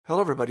Hello,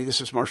 everybody. This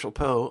is Marshall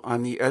Poe.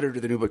 I'm the editor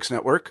of the New Books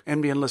Network.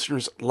 NBN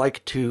listeners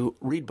like to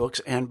read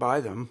books and buy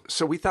them.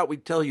 So we thought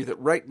we'd tell you that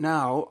right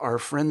now, our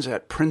friends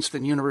at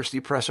Princeton University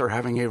Press are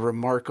having a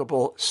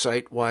remarkable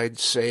site-wide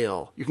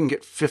sale. You can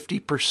get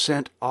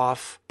 50%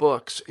 off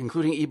books,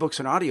 including ebooks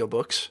and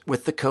audiobooks,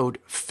 with the code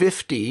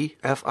 50,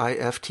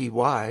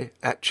 F-I-F-T-Y,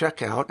 at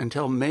checkout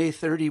until May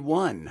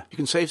 31. You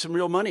can save some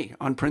real money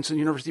on Princeton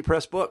University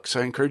Press books.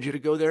 I encourage you to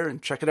go there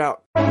and check it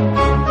out.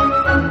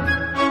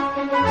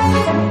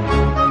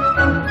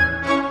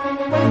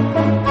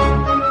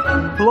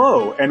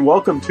 Hello, and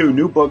welcome to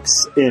New Books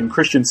in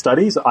Christian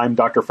Studies. I'm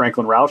Dr.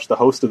 Franklin Rauch, the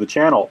host of the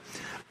channel.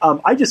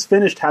 I just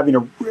finished having a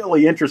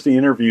really interesting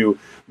interview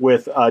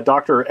with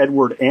Dr.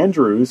 Edward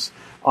Andrews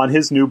on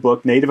his new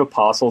book, Native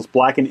Apostles,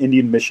 Black and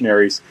Indian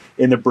Missionaries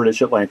in the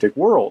British Atlantic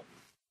World.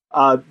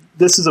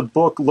 This is a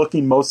book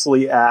looking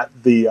mostly at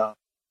the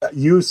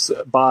use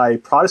by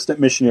Protestant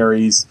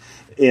missionaries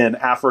in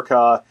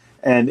Africa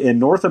and in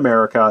North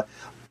America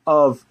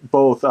of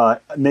both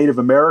Native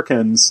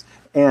Americans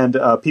and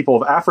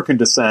people of African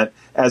descent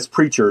as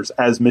preachers,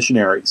 as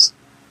missionaries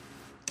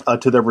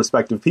to their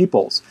respective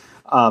peoples.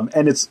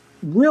 And it's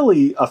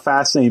really a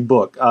fascinating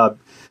book.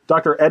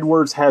 Dr.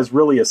 Edwards has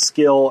really a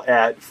skill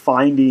at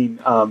finding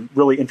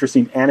really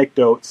interesting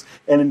anecdotes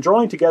and in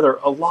drawing together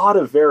a lot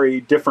of very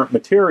different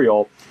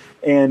material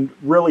and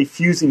really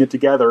fusing it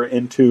together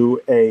into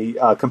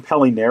a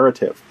compelling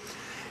narrative.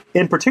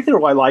 In particular,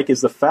 what I like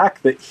is the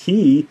fact that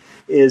he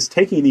is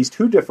taking these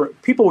two different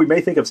people we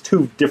may think of as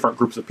two different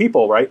groups of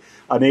people, right?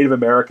 Native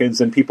Americans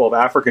and people of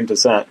African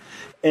descent,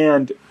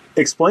 and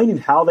explaining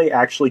how they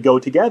actually go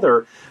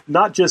together,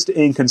 not just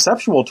in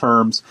conceptual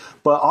terms,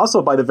 but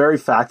also by the very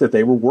fact that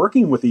they were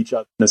working with each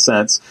other in a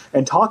sense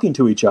and talking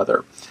to each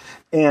other.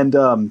 And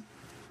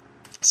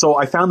so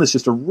I found this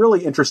just a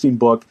really interesting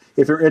book.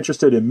 If you're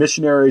interested in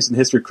missionaries and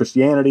history of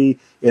Christianity,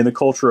 in the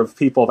culture of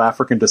people of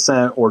African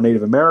descent or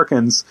Native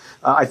Americans,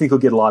 I think you'll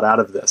get a lot out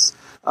of this.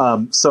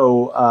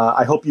 So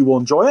I hope you will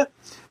enjoy it.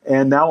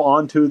 And now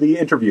on to the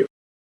interview.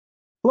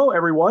 Hello,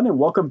 everyone, and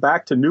welcome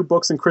back to New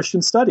Books in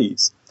Christian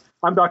Studies.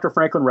 I'm Dr.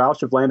 Franklin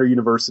Rauch of Lander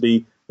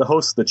University, the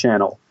host of the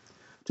channel.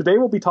 Today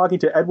we'll be talking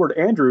to Edward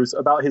Andrews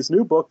about his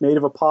new book,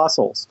 Native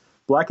Apostles,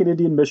 Black and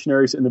Indian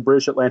Missionaries in the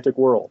British Atlantic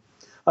World.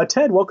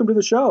 Ted, welcome to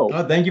the show.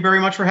 Thank you very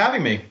much for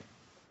having me.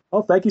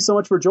 Oh, thank you so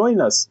much for joining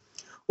us.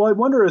 Well, I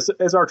wonder,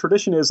 as our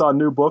tradition is on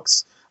New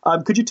Books,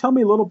 could you tell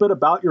me a little bit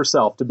about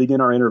yourself to begin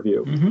our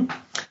interview? Mm-hmm.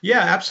 Yeah,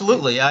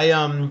 absolutely. I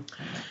am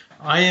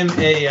a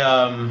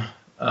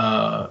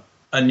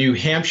New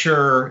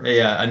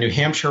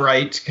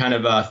Hampshireite kind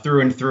of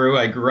through and through.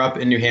 I grew up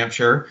in New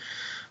Hampshire,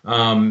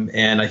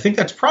 and I think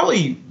that's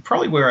probably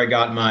where I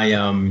got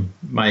my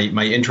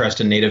my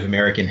interest in Native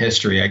American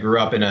history. I grew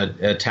up in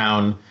a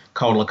town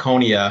called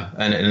Laconia,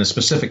 and in a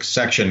specific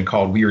section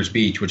called Weir's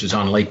Beach, which is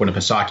on Lake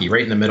Winnipesaukee,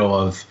 right in the middle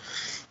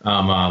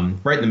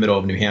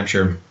of New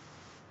Hampshire.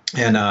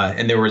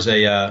 And there was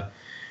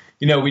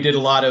we did a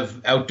lot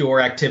of outdoor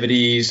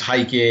activities,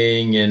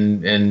 hiking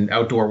and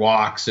outdoor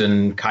walks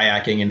and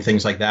kayaking and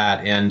things like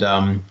that. And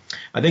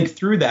I think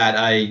through that,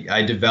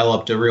 I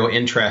developed a real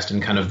interest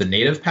in kind of the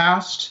native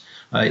past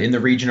in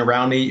the region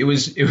around me. It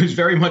was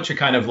very much a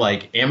kind of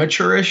like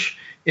amateurish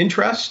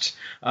interest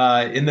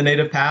in the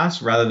native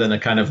past rather than a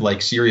kind of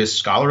like serious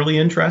scholarly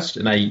interest.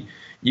 And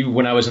even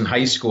when I was in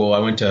high school, I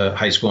went to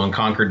high school in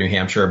Concord, New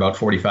Hampshire, about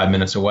 45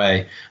 minutes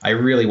away. I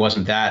really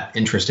wasn't that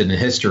interested in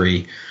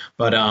history.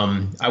 But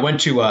I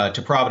went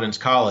to Providence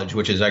College,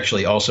 which is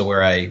actually also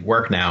where I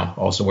work now,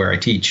 also where I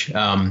teach.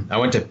 I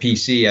went to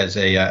PC as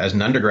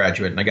an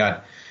undergraduate, and I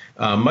got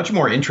much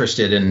more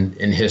interested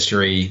in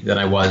history than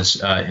I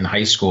was in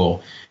high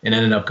school, and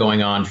ended up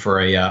going on for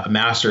a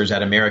master's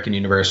at American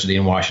University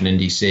in Washington,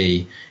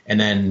 D.C. And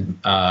then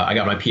I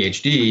got my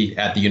PhD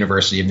at the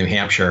University of New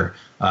Hampshire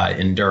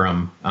in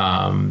Durham.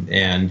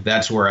 And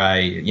that's where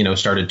I,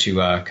 started to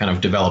kind of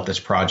develop this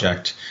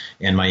project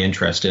and my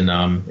interest in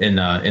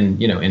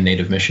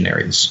Native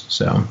missionaries.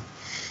 So.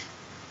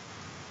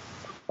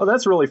 Oh,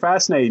 that's really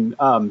fascinating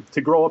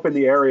to grow up in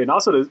the area and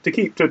also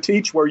to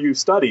teach where you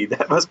study.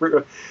 That must be.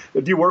 Do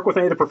you work with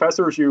any of the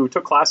professors you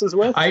took classes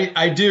with?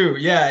 I do.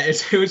 Yeah,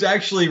 it was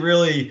actually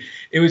really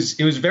it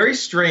was very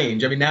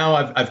strange. I mean, now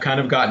I've kind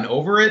of gotten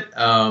over it.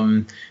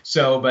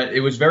 But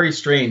it was very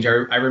strange.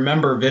 I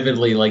remember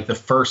vividly, like the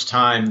first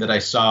time that I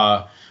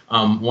saw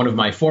one of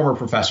my former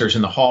professors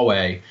in the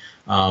hallway.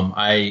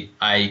 I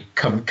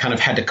kind of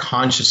had to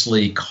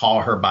consciously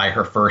call her by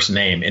her first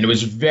name. And it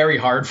was very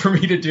hard for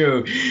me to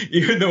do,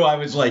 even though I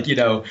was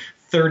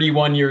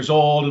 31 years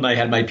old and I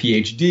had my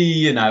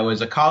PhD and I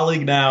was a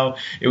colleague now.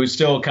 It was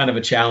still kind of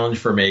a challenge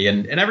for me.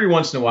 And every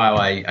once in a while,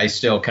 I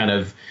still kind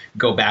of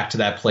go back to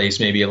that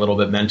place, maybe a little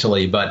bit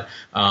mentally. But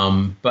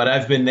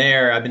I've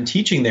been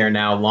teaching there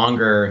now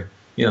longer.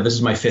 This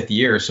is my 5th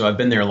year, so I've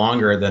been there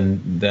longer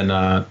than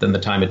the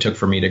time it took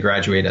for me to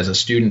graduate as a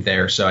student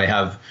there. So I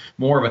have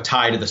more of a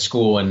tie to the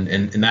school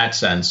in that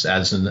sense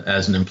as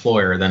an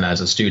employer than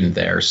as a student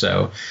there.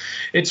 So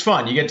it's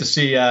fun. You get to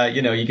see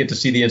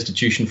the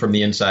institution from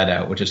the inside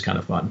out, which is kind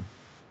of fun.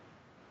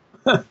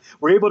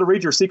 Were you able to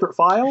read your secret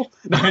file?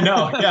 I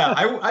know. Yeah.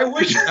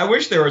 I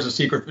wish there was a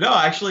secret. No,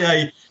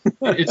 actually,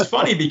 it's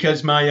funny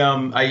because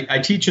I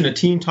teach in a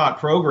team taught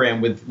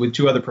program with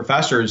two other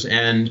professors,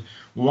 and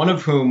one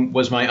of whom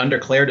was my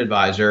undeclared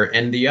advisor,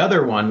 and the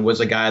other one was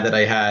a guy that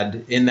I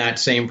had in that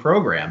same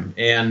program.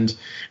 And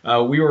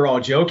we were all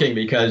joking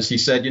because he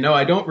said,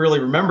 I don't really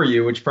remember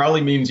you, which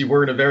probably means you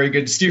weren't a very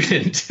good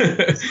student.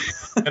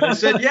 And I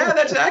said, yeah,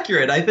 that's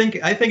accurate. I think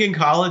in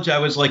college I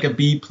was like a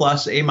B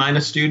plus A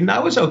minus student. I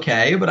was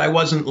okay, but I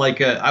wasn't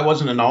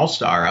an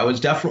all-star. I was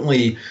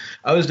definitely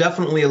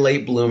a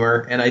late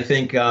bloomer. And I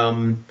think,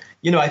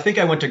 I think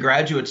I went to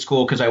graduate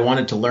school because I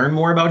wanted to learn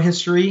more about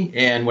history.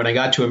 And when I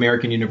got to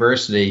American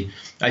University,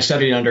 I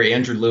studied under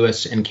Andrew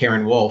Lewis and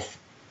Karen Wolfe.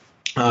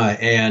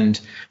 And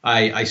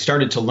I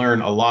started to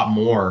learn a lot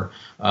more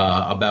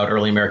about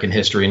early American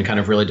history and kind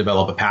of really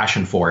develop a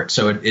passion for it.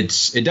 So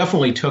it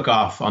definitely took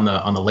off on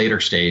the later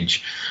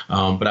stage,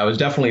 but I was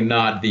definitely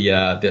not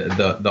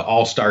the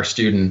all-star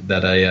student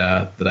that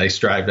I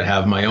strive to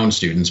have my own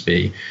students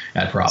be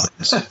at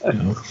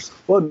Providence.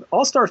 Well, an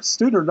all-star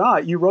student or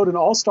not, you wrote an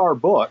all-star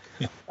book.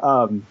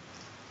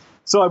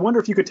 So I wonder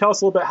if you could tell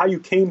us a little bit how you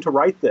came to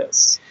write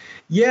this.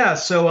 Yeah.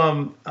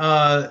 So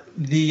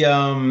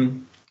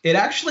It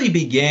actually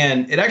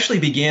began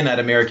at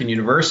American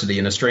University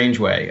in a strange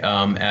way,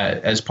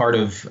 as part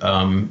of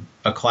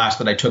a class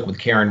that I took with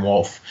Karen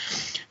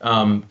Wolfe.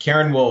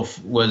 Karen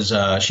Wolfe was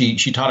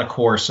she taught a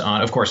course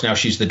on. Of course, now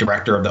she's the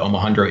director of the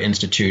Omohundro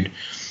Institute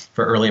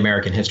for Early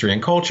American History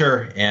and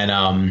Culture,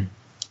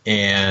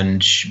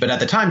 but at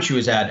the time she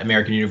was at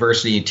American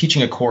University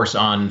teaching a course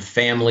on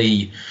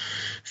family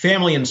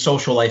and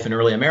social life in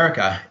early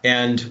America.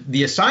 And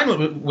the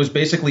assignment was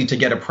basically to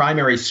get a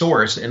primary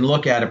source and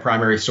look at a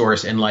primary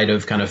source in light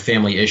of kind of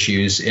family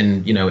issues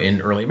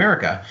in early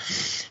America.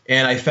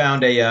 And I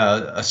found a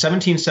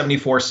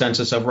 1774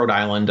 census of Rhode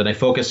Island, and I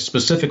focused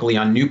specifically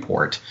on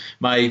Newport.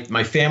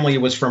 My family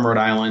was from Rhode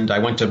Island. I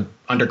went to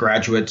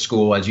undergraduate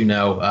school, as you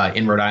know,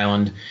 in Rhode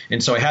Island.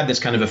 And so I had this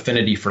kind of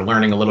affinity for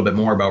learning a little bit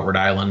more about Rhode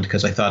Island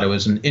because I thought it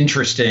was an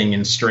interesting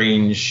and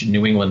strange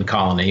New England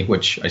colony,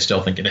 which I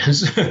still think it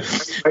is.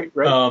 Right.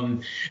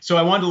 So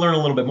I wanted to learn a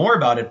little bit more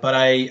about it, but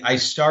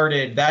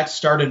that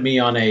started me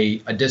on a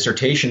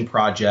dissertation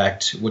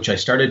project, which I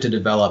started to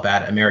develop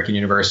at American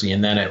University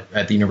and then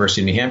at the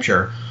University of New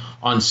Hampshire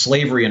on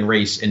slavery and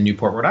race in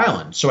Newport, Rhode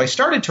Island. So I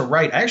started to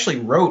write. I actually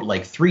wrote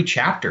like 3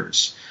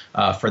 chapters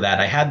for that.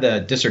 I had the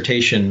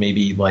dissertation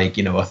maybe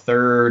a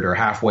third or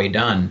halfway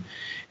done.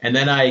 And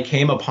then I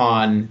came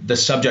upon the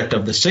subject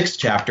of the 6th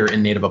chapter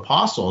in Native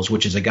Apostles,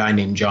 which is a guy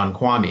named John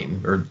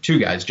Kwame, or 2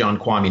 guys, John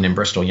Kwame and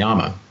Bristol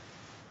Yama.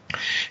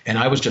 And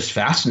I was just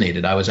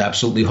fascinated. I was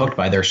absolutely hooked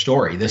by their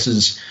story. This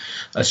is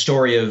a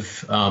story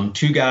of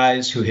 2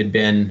 guys who had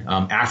been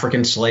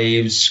African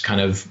slaves, kind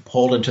of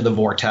pulled into the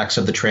vortex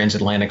of the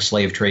transatlantic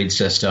slave trade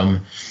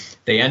system.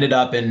 They ended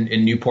up in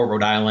Newport,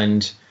 Rhode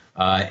Island,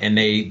 and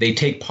they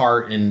take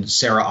part in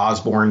Sarah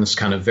Osborne's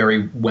kind of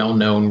very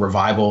well-known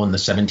revival in the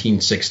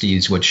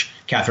 1760s, which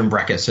Catherine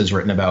Breckus has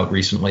written about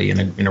recently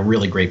in a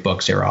really great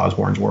book, Sarah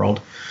Osborne's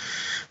World.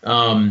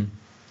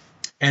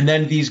 And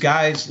then these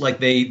guys,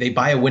 they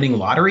buy a winning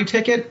lottery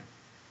ticket,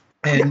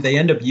 and they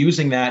end up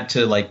using that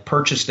to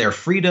purchase their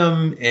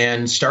freedom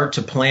and start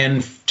to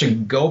plan to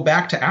go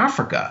back to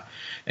Africa,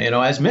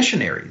 as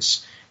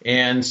missionaries.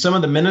 And some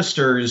of the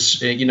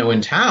ministers,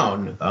 in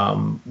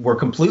town were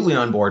completely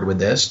on board with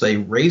this. They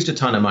raised a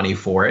ton of money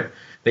for it.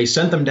 They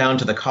sent them down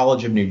to the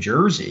College of New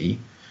Jersey,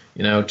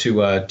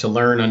 to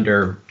learn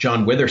under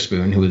John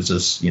Witherspoon, who is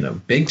this,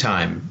 big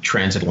time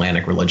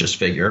transatlantic religious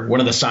figure, one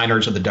of the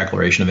signers of the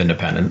Declaration of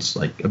Independence,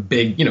 a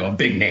big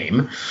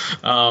name.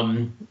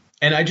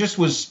 And I just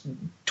was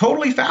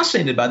totally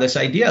fascinated by this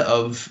idea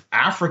of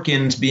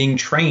Africans being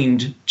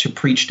trained to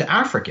preach to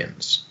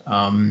Africans.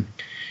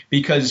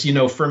 Because,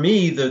 for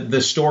me,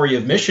 the story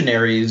of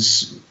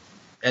missionaries,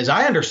 as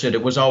I understood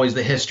it, was always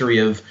the history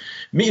of,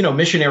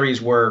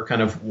 missionaries were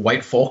kind of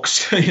white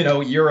folks,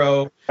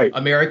 Euro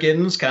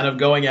Americans kind of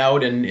going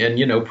out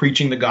and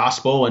preaching the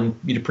gospel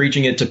and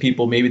preaching it to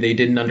people maybe they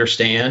didn't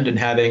understand, and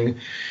having,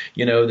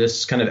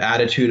 this kind of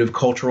attitude of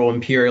cultural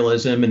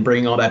imperialism and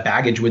bringing all that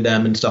baggage with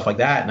them and stuff like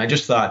that. And I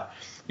just thought,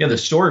 the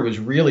story was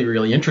really,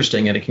 really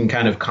interesting, and it can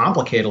kind of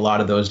complicate a lot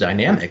of those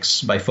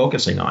dynamics by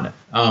focusing on it.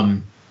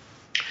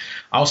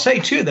 I'll say,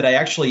 too, that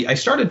I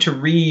started to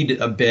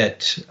read a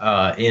bit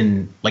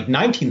in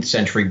 19th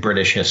century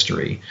British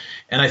history,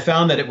 and I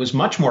found that it was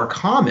much more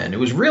common. It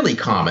was really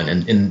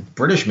common in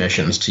British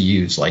missions to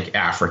use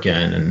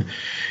African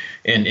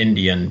and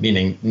Indian,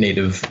 meaning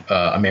Native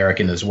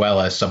American as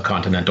well as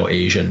subcontinental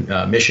Asian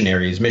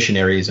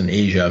missionaries in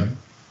Asia.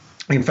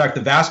 In fact,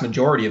 the vast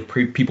majority of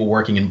people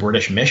working in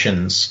British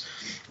missions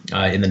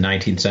in the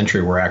 19th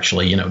century were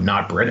actually,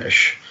 not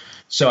British.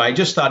 So I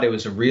just thought it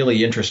was a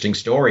really interesting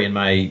story, and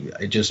I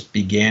just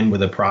began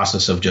with a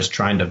process of just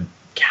trying to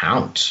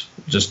count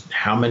just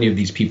how many of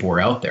these people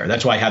were out there.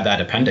 That's why I had that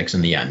appendix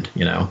in the end,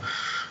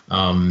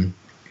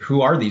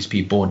 who are these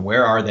people and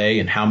where are they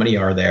and how many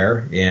are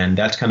there? And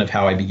that's kind of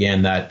how I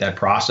began that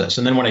process.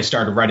 And then when I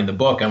started writing the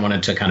book, I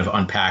wanted to kind of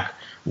unpack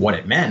what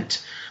it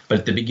meant.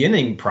 But the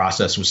beginning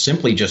process was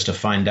simply just to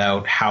find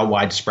out how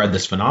widespread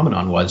this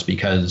phenomenon was,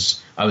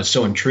 because I was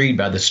so intrigued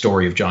by the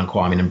story of John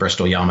Kwame and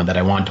Bristol Yama that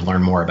I wanted to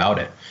learn more about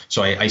it.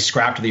 So I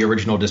scrapped the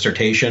original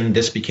dissertation.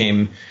 This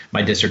became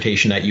my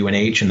dissertation at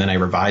UNH, and then I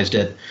revised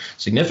it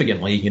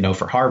significantly,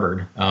 for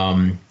Harvard.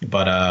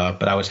 But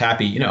I was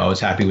happy, I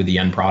was happy with the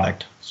end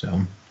product.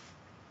 So,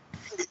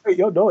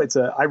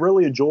 I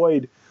really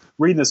enjoyed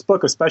reading this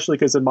book, especially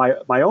because in my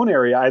own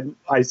area,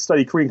 I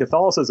studied Korean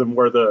Catholicism,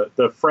 where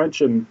the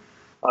French and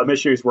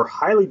missionaries were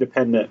highly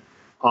dependent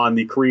on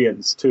the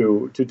Koreans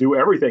to do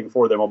everything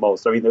for them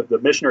almost. I mean, the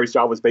missionary's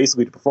job was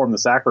basically to perform the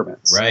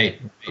sacraments. Right.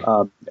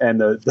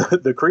 And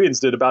the Koreans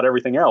did about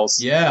everything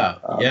else.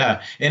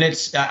 Yeah. And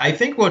I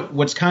think what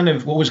was kind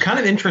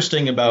of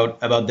interesting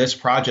about this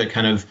project,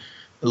 kind of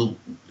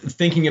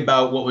thinking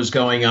about what was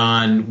going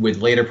on with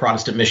later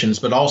Protestant missions,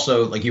 but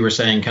also, like you were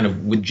saying, kind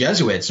of with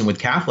Jesuits and with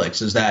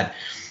Catholics, is that,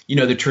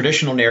 the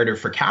traditional narrative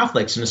for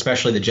Catholics, and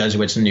especially the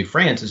Jesuits in New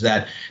France, is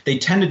that they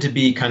tended to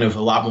be kind of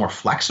a lot more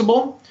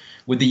flexible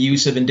with the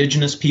use of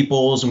indigenous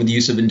peoples and with the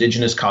use of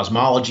indigenous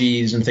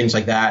cosmologies and things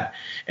like that.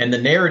 And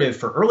the narrative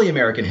for early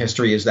American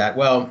history is that,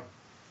 well,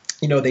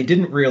 they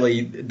didn't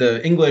really,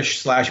 the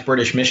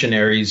English/British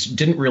missionaries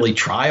didn't really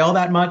try all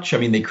that much. I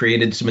mean, they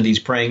created some of these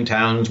praying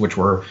towns, which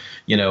were,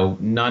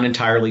 not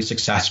entirely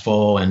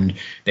successful, and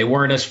they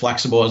weren't as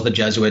flexible as the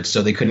Jesuits,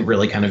 so they couldn't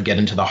really kind of get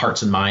into the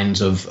hearts and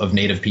minds of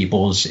native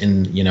peoples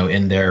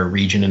in their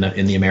region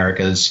in the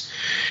Americas.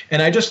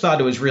 And I just thought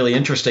it was really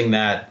interesting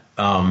that,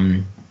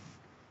 that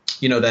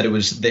it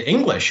was the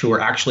English who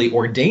were actually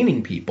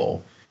ordaining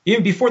people.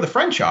 Even before the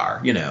French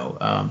are,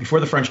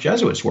 before the French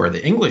Jesuits were,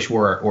 the English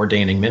were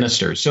ordaining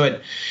ministers. So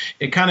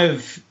it kind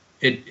of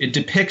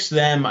depicts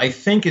them, I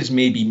think, as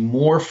maybe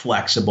more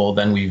flexible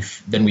than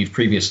we've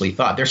previously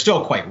thought. They're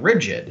still quite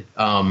rigid,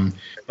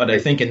 but I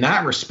think in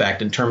that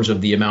respect, in terms of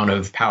the amount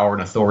of power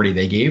and authority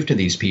they gave to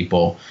these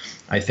people,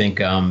 I think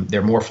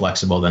they're more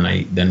flexible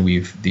than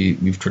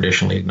we've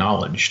traditionally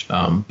acknowledged.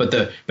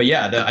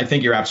 I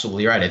think you're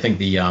absolutely right. I think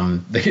the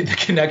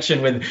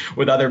connection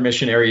with other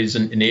missionaries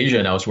in Asia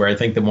and elsewhere, I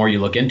think the more you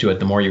look into it,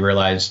 the more you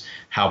realize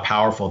how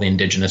powerful the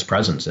indigenous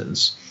presence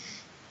is.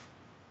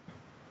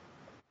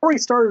 Before we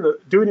started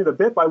doing it a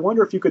bit, but I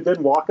wonder if you could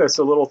then walk us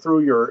a little through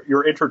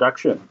your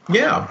introduction.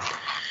 Yeah.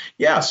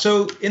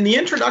 So in the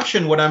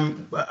introduction,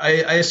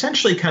 I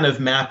essentially kind of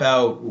map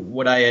out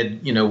what I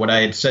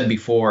had said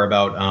before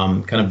about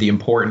kind of the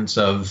importance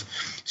of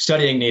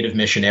studying Native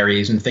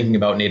missionaries and thinking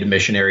about Native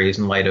missionaries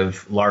in light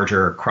of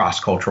larger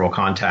cross-cultural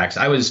contacts.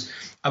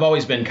 I've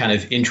always been kind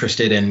of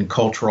interested in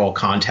cultural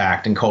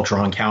contact and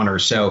cultural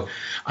encounters. So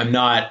I'm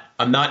not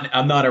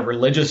a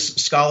religious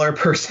scholar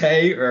per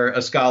se, or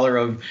a scholar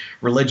of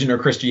religion or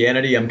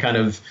Christianity. I'm kind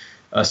of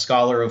a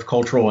scholar of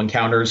cultural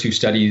encounters who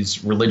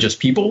studies religious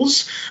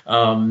peoples.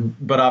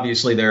 But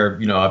obviously there are,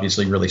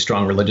 obviously really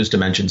strong religious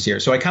dimensions here.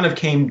 So I kind of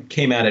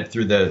came at it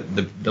through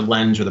the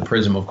lens or the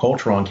prism of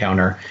cultural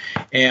encounter.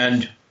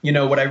 And,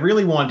 what I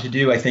really wanted to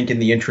do, I think, in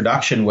the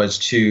introduction was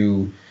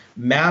to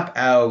map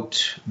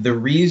out the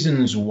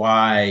reasons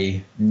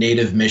why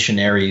Native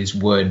missionaries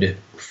would,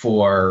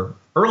 for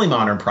early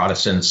modern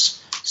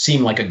Protestants,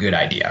 seem like a good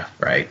idea,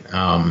 right?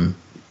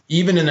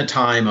 Even in a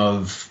time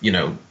of,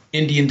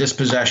 Indian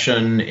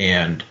dispossession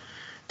and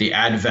the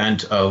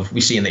advent of,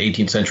 we see in the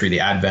 18th century,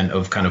 the advent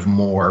of kind of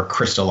more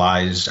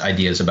crystallized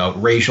ideas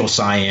about racial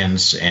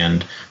science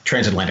and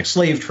transatlantic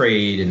slave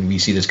trade. And we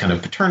see this kind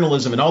of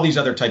paternalism and all these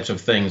other types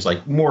of things,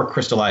 like more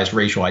crystallized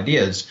racial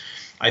ideas.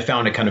 I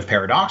found it kind of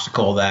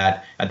paradoxical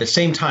that at the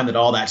same time that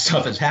all that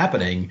stuff is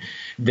happening,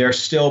 they're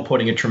still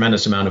putting a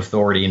tremendous amount of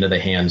authority into the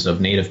hands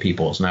of Native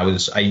peoples. And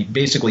I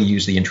basically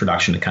used the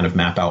introduction to kind of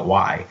map out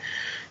why.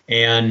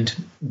 And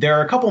there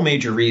are a couple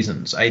major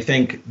reasons. I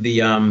think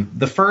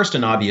the first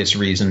and obvious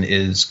reason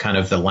is kind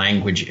of the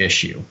language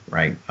issue,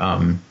 right?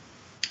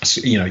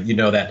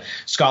 That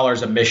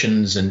scholars of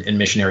missions and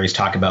missionaries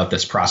talk about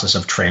this process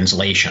of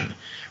translation,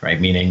 right?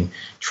 Meaning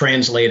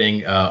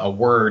translating a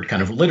word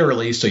kind of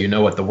literally, so you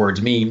know what the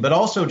words mean, but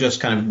also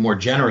just kind of more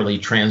generally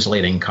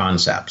translating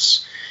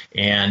concepts.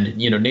 And,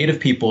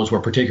 Native peoples were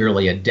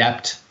particularly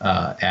adept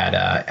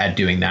at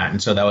doing that.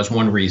 And so that was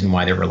one reason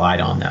why they relied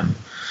on them.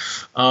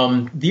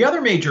 The other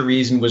major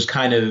reason was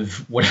kind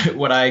of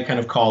what I kind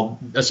of called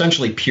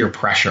essentially peer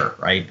pressure,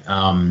 right?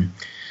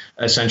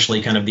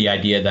 Essentially kind of the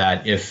idea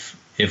that if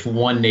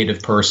one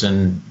Native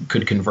person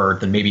could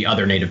convert, then maybe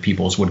other Native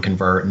peoples would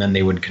convert, and then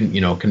they would,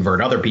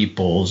 convert other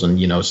peoples, and,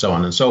 so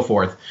on and so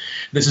forth.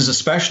 This is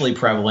especially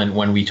prevalent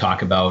when we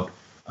talk about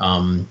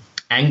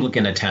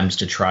Anglican attempts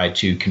to try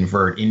to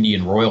convert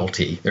Indian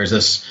royalty. There's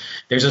this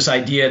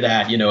idea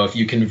that, if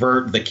you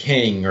convert the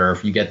king, or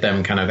if you get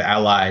them kind of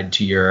allied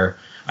to your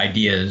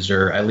ideas,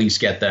 or at least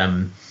get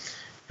them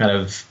kind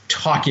of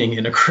talking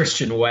in a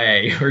Christian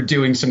way or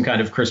doing some kind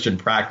of Christian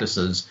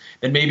practices,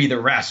 then maybe the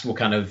rest will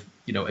kind of,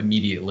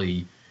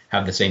 immediately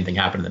have the same thing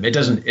happen to them. It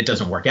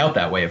doesn't work out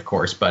that way, of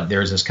course, but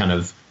there's this kind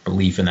of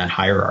belief in that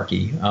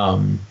hierarchy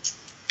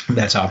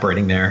that's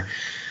operating there.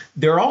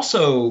 They're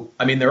also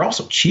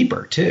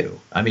cheaper too.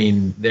 I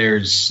mean,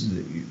 there's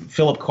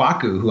Philip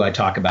Kwaku, who I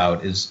talk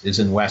about, is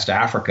in West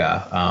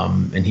Africa,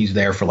 and he's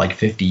there for like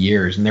 50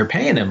 years, and they're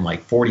paying him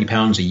like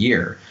 £40 a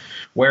year,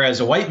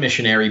 whereas a white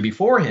missionary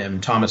before him,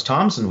 Thomas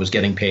Thompson, was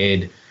getting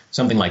paid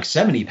something like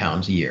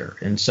 £70 a year,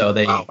 and so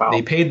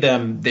they paid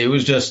them. It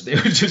was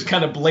just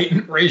kind of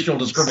blatant racial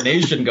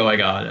discrimination going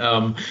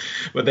on,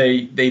 but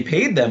they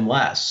paid them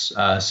less,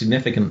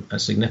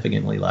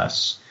 significantly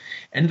less.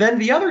 And then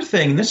the other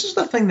thing, this is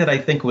the thing that I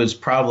think was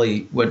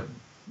probably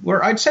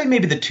where I'd say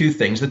maybe the two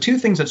things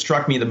that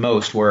struck me the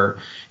most were,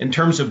 in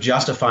terms of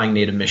justifying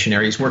Native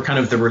missionaries, were kind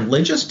of the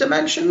religious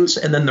dimensions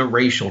and then the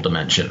racial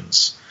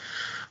dimensions.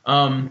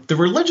 The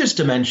religious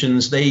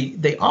dimensions,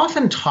 they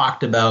often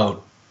talked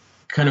about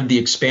kind of the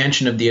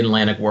expansion of the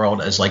Atlantic world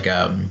as like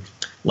kind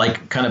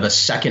of a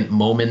second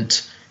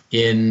moment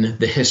in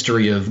the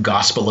history of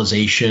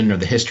gospelization or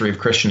the history of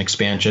Christian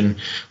expansion.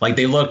 Like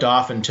they looked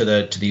often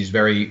to these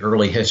very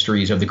early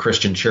histories of the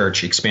Christian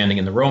church expanding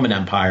in the Roman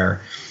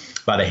Empire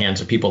by the hands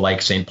of people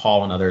like St.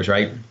 Paul and others,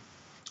 right?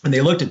 And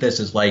they looked at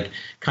this as like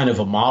kind of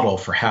a model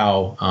for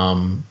how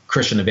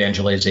Christian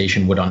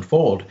evangelization would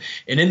unfold.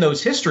 And in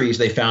those histories,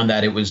 they found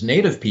that it was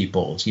native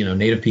peoples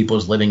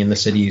living in the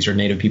cities or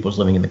native peoples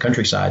living in the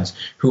countrysides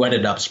who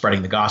ended up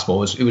spreading the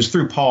gospel. It was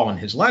through Paul and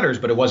his letters,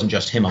 but it wasn't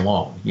just him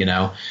alone,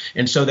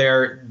 And so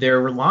they're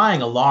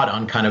relying a lot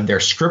on kind of their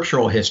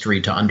scriptural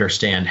history to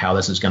understand how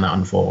this is going to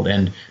unfold.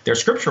 And their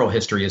scriptural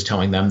history is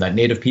telling them that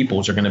native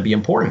peoples are going to be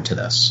important to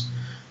this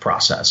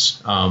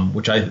process,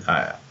 which as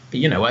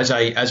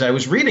I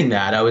was reading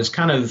that, I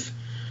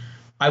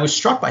was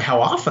struck by how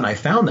often I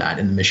found that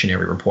in the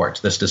missionary reports,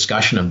 this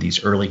discussion of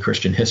these early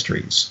Christian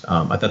histories.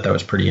 I thought that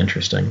was pretty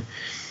interesting.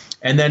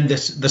 And then the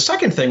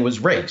second thing was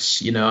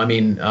race,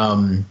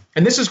 and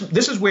this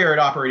is where it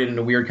operated in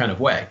a weird kind of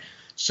way.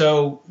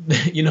 So,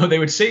 they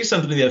would say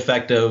something to the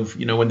effect of,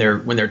 when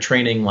they're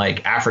training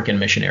like African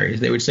missionaries,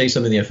 they would say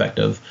something to the effect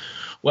of,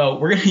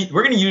 well, we're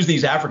going to use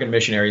these African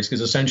missionaries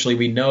because essentially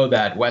we know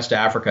that West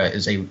Africa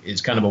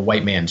is kind of a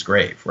white man's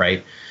grave,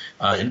 right?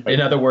 In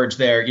other words,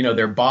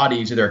 their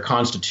bodies or their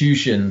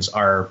constitutions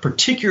are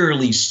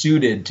particularly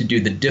suited to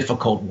do the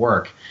difficult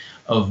work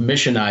of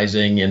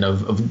missionizing and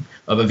of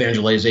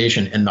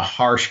evangelization in the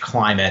harsh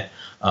climate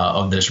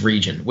of this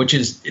region, which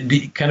is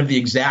the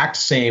exact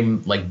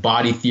same like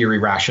body theory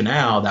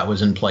rationale that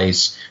was in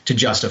place to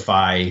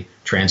justify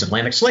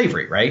transatlantic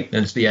slavery, right?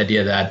 And it's the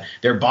idea that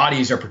their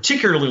bodies are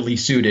particularly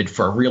suited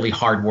for really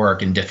hard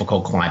work in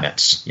difficult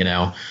climates,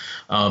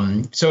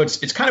 So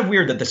it's kind of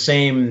weird that the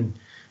same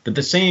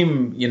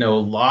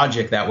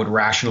logic that would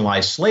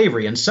rationalize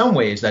slavery, in some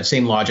ways, that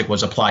same logic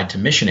was applied to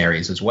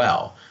missionaries as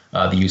well.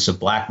 The use of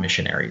black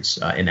missionaries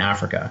in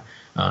Africa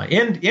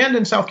and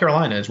in South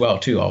Carolina as well,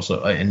 too,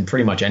 also in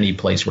pretty much any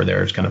place where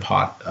there's kind of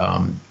hot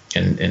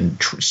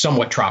and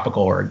somewhat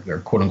tropical or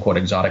quote unquote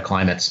exotic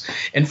climates.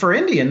 And for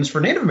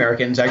Native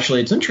Americans,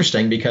 actually, it's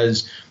interesting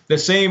because the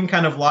same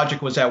kind of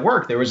logic was at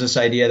work. There was this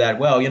idea that,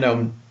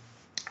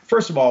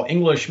 first of all,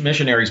 English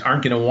missionaries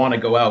aren't going to want to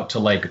go out to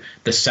like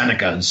the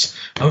Senecas,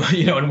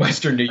 in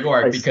Western New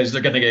York because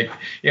they're going to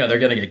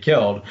get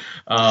killed.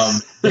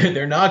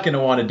 They're not going to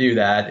want to do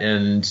that,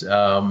 and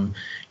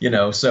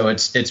so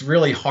it's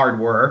really hard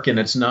work, and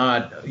it's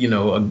not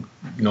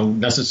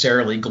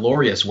necessarily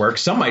glorious work.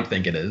 Some might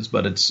think it is,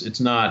 but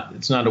it's not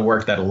a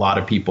work that a lot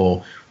of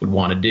people would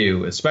want to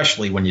do,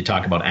 especially when you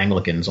talk about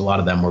Anglicans. A lot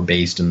of them were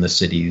based in the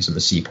cities and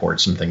the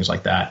seaports and things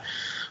like that.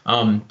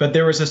 But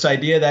there was this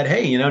idea that,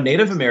 hey,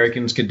 Native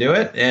Americans could do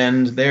it,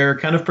 and they're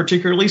kind of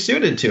particularly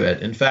suited to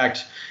it. In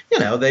fact,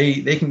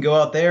 they can go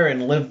out there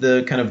and live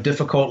the kind of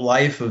difficult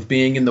life of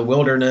being in the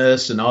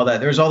wilderness and all that.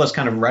 There's all this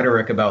kind of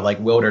rhetoric about like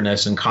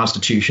wilderness and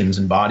constitutions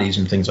and bodies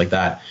and things like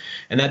that,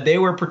 and that they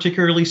were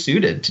particularly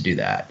suited to do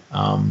that.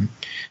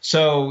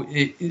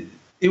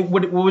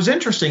 What was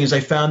interesting is I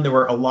found there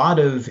were a lot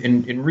of,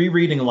 in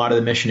rereading a lot of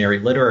the missionary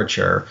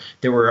literature,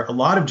 there were a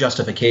lot of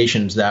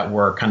justifications that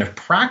were kind of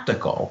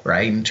practical,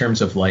 right, in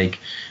terms of like,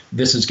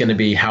 this is going to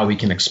be how we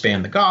can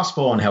expand the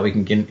gospel and how we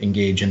can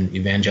engage in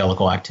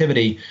evangelical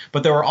activity.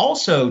 But there were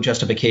also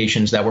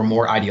justifications that were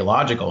more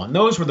ideological. And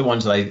those were the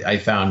ones that I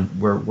found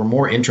were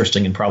more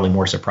interesting and probably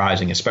more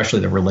surprising,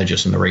 especially the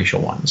religious and the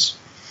racial ones.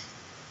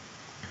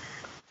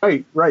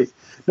 Right.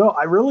 No,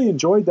 I really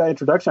enjoyed that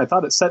introduction. I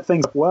thought it set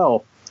things up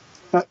well.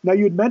 Now,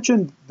 you had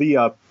mentioned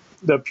the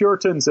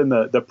Puritans and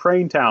the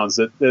praying towns.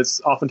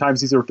 That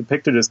oftentimes these are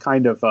depicted as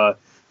kind of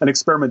an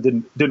experiment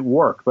didn't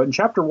work. But in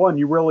chapter 1,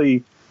 you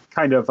really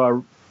kind of,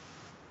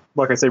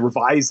 like I say,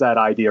 revise that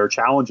idea or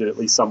challenge it at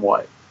least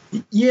somewhat.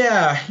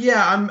 Yeah.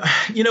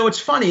 It's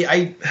funny.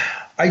 I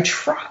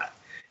try.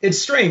 It's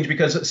strange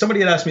because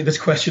somebody had asked me this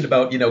question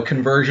about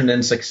conversion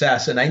and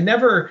success, and I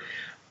never.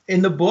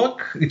 in the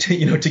book,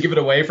 to give it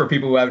away for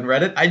people who haven't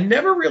read it, I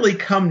never really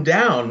come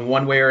down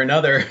one way or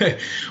another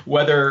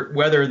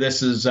whether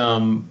this is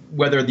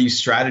whether these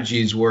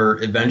strategies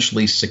were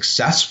eventually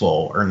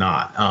successful or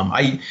not.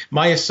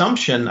 My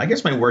assumption, I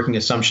guess my working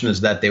assumption,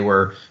 is that they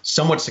were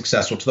somewhat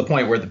successful to the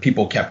point where the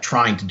people kept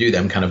trying to do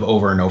them kind of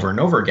over and over and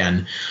over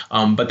again,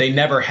 but they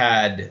never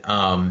had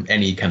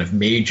any kind of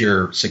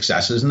major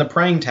successes. And the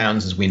praying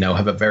towns, as we know,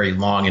 have a very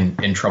long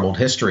and troubled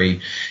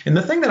history. And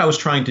the thing that I was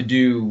trying to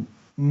do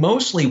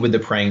mostly with the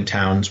praying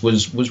towns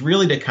was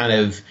really to kind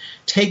of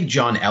take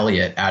John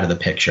Eliot out of the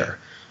picture.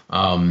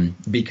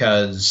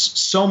 Because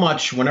so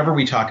much, whenever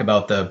we talk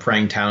about the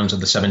praying towns of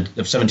the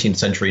 17th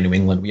century New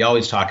England, we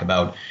always talk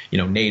about,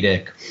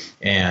 Natick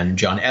and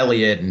John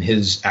Eliot and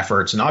his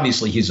efforts. And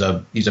obviously he's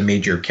a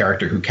major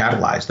character who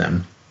catalyzed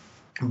them.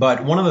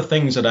 But one of the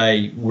things that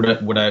one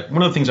of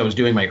the things I was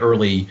doing my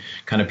early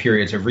kind of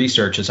periods of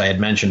research, as I had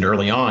mentioned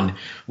early on,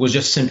 was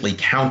just simply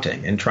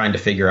counting and trying to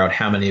figure out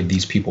how many of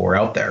these people were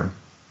out there.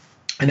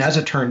 And as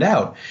it turned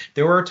out,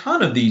 there were a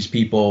ton of these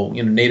people,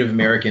 Native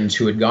Americans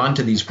who had gone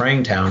to these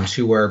praying towns,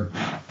 who were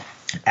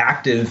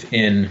active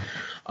in,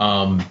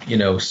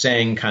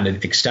 saying kind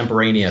of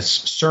extemporaneous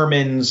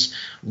sermons,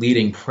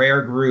 leading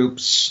prayer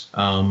groups,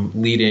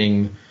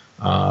 leading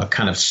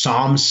kind of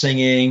psalm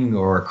singing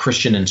or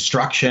Christian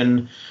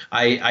instruction.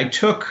 I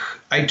took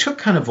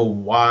kind of a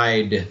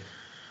wide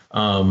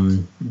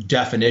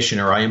definition,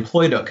 or I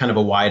employed a kind of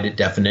a wide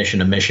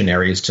definition of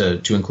missionaries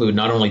to include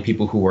not only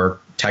people who were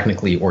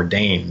technically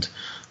ordained,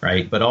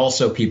 right, but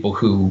also people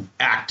who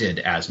acted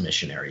as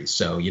missionaries.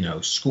 So,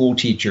 school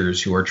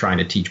teachers who are trying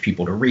to teach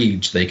people to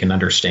read so they can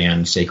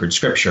understand sacred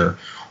scripture,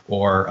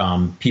 or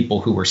people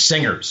who were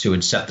singers who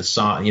had set the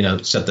song,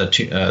 set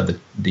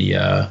the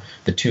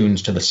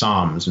tunes to the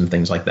psalms and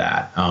things like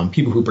that.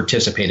 People who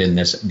participated in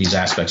these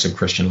aspects of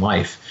Christian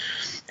life.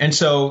 And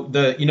so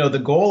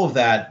the goal of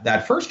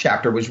that first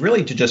chapter was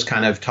really to just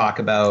kind of talk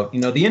about,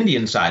 the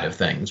Indian side of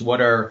things.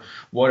 What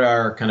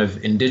are kind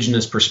of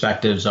indigenous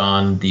perspectives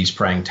on these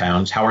praying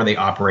towns? How are they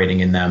operating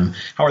in them?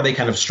 How are they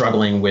kind of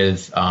struggling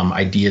with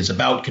ideas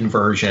about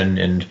conversion?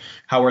 And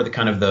how are the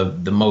kind of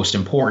the most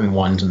important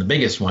ones and the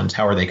biggest ones?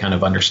 How are they kind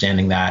of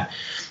understanding that?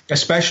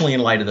 Especially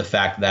in light of the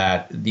fact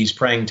that these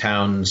praying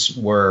towns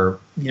were,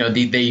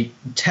 they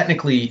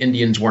technically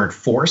Indians weren't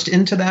forced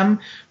into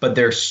them, but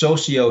their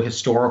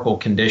socio-historical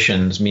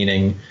conditions,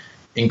 meaning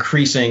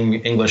increasing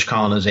English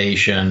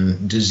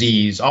colonization,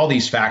 disease, all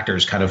these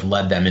factors kind of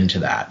led them into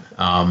that.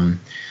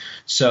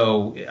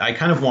 So I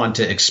kind of want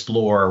to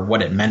explore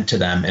what it meant to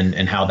them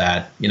and how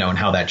that, and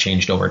how that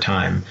changed over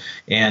time.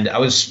 And I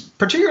was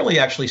particularly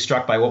actually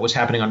struck by what was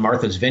happening on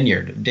Martha's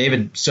Vineyard.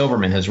 David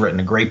Silverman has written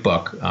a great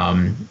book.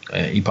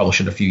 He published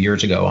it a few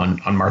years ago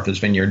on Martha's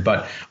Vineyard.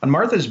 But on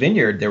Martha's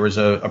Vineyard, there was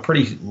a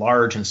pretty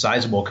large and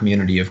sizable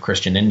community of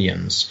Christian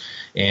Indians.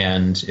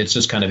 And it's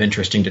just kind of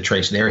interesting to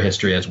trace their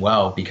history as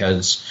well,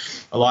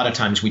 because a lot of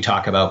times we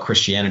talk about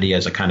Christianity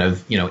as a kind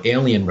of,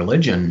 alien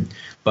religion.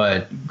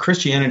 But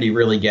Christianity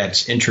really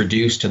gets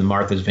introduced to the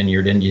Martha's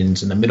Vineyard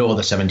Indians in the middle of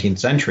the 17th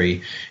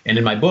century. And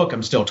in my book,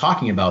 I'm still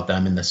talking about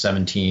them in the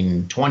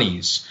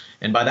 1720s.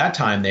 And by that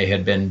time, there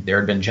had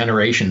been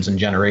generations and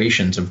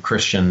generations of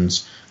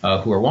Christians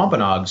who were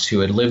Wampanoags who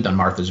had lived on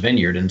Martha's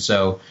Vineyard. And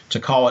so to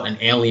call it an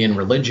alien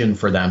religion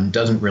for them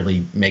doesn't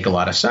really make a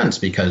lot of sense,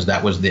 because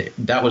that was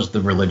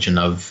the religion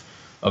of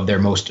their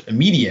most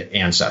immediate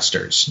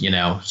ancestors,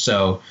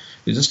 So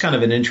it's just kind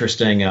of an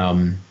interesting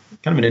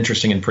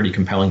and pretty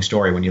compelling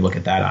story when you look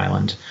at that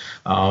island.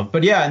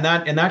 But yeah,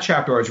 in that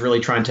chapter, I was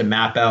really trying to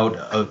map out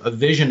a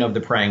vision of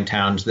the praying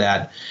towns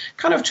that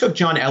kind of took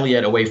John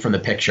Eliot away from the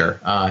picture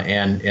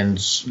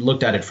and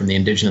looked at it from the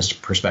indigenous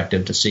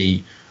perspective to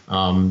see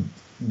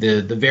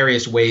the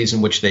various ways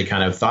in which they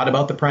kind of thought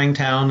about the praying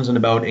towns and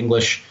about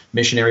English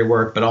missionary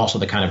work, but also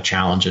the kind of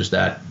challenges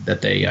that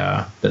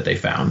they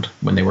found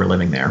when they were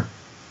living there.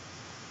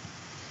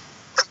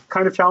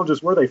 Kind of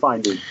challenges were they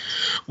finding?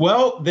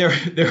 Well, there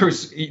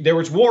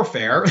was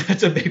warfare.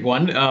 That's a big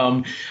one.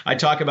 I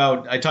talk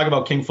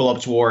about King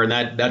Philip's War, and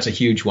that's a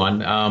huge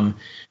one.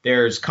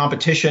 There's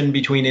competition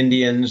between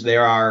Indians.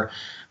 There are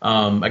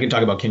I can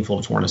talk about King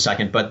Philip's War in a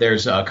second, but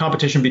there's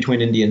competition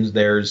between Indians.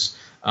 There's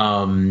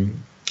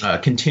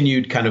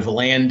continued kind of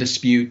land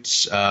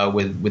disputes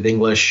with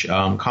English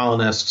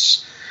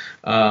colonists.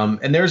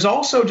 And there's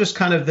also just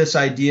kind of this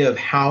idea of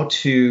how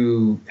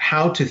to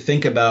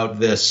think about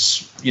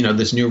this,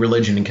 this new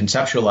religion and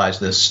conceptualize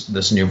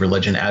this new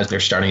religion as they're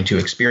starting to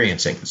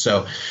experience it.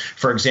 So,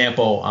 for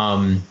example,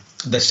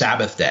 the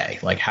Sabbath day,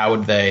 like how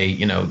would they,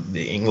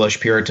 the English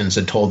Puritans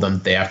had told them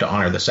they have to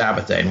honor the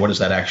Sabbath day. And what does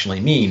that actually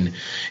mean?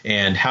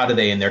 And how do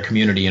they in their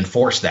community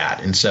enforce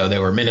that? And so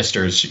there were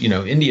ministers,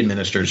 Indian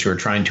ministers who are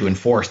trying to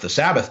enforce the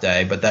Sabbath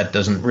day, but that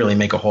doesn't really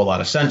make a whole lot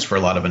of sense for a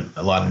lot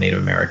of Native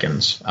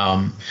Americans.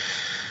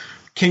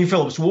 King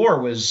Philip's War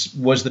was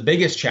the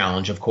biggest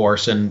challenge, of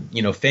course, and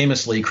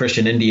famously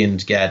Christian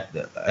Indians get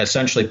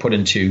essentially put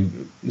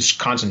into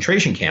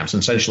concentration camps,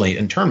 essentially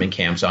internment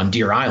camps on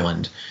Deer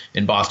Island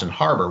in Boston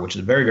Harbor, which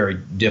is a very, very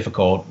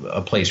difficult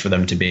place for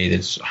them to be.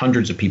 There's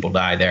hundreds of people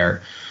die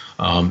there.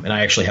 And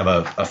I actually have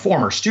a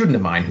former student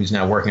of mine who's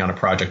now working on a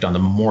project on the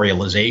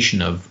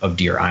memorialization of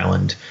Deer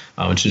Island,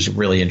 which is a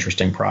really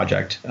interesting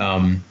project.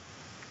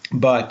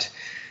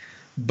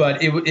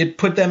 But it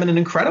put them in an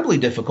incredibly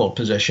difficult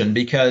position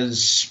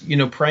because,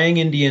 praying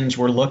Indians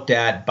were looked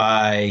at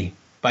by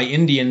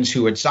Indians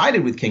who had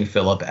sided with King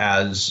Philip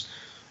as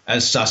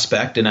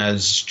suspect and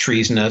as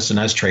treasonous and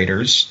as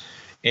traitors.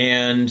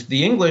 And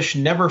the English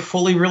never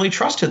fully really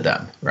trusted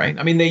them, right?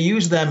 I mean, they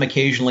used them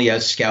occasionally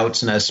as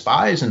scouts and as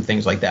spies and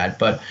things like that,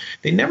 but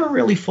they never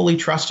really fully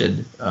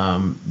trusted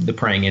the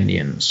praying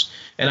Indians.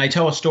 And I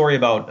tell a story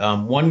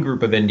about one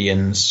group of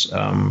Indians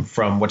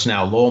from what's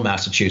now Lowell,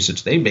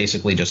 Massachusetts. They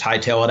basically just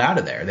hightail it out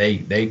of there.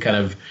 They kind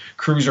of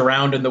cruise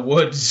around in the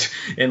woods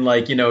in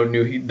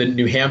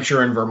New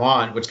Hampshire and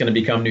Vermont, what's going to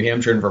become New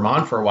Hampshire and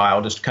Vermont for a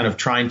while, just kind of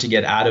trying to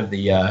get out of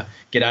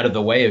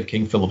the way of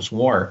King Philip's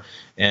War.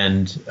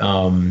 And,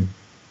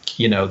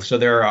 so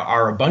there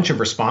are a bunch of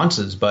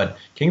responses, but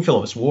King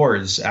Philip's War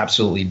is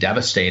absolutely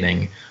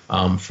devastating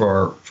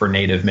for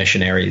Native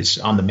missionaries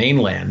on the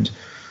mainland.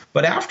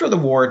 But after the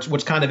war,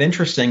 what's kind of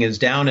interesting is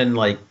down in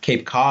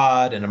Cape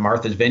Cod and in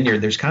Martha's Vineyard,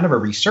 there's kind of a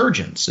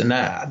resurgence. And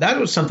that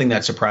was something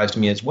that surprised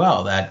me as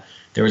well, that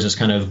there was this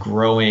kind of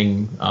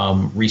growing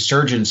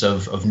resurgence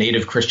of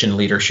Native Christian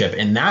leadership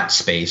in that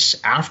space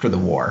after the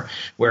war,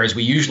 whereas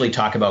we usually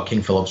talk about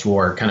King Philip's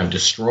War kind of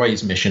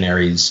destroys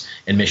missionaries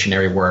and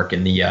missionary work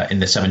in the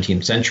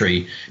 17th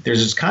century.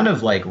 There's this kind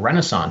of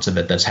renaissance of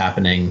it that's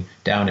happening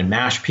down in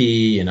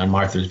Mashpee and on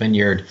Martha's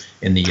Vineyard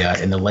in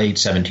the late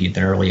 17th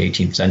and early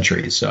 18th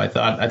centuries. So I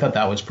thought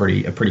that was a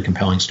pretty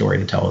compelling story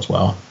to tell as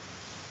well.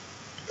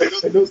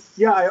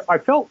 Yeah, I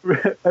felt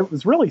it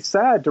was really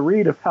sad to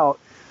read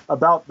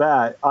about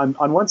that. On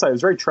one side, it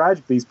was very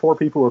tragic. These poor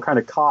people were kind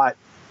of caught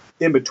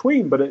in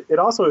between, but it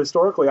also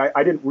historically,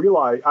 I didn't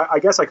realize, I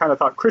guess I kind of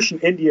thought Christian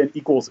Indian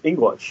equals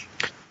English.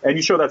 And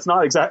you show that's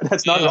not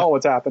at all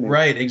what's happening.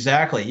 Right,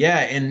 exactly. Yeah.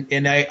 And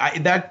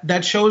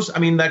that shows, I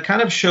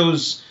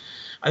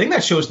think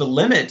that shows the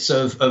limits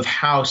of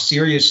how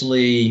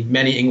seriously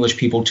many English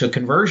people took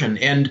conversion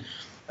and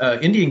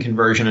Indian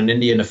conversion and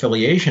Indian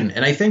affiliation.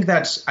 And I think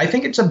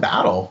it's a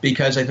battle,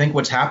 because I think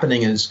what's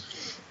happening is,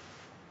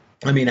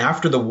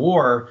 after the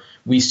war,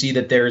 we see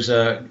that there's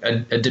a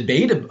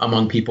debate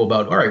among people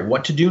about, all right,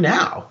 what to do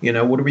now?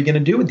 What are we going to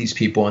do with these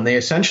people? And they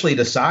essentially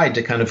decide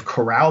to kind of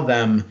corral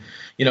them,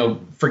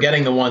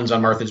 forgetting the ones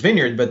on Martha's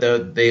Vineyard, but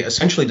they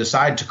essentially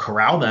decide to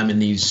corral them in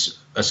these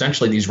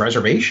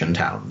reservation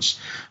towns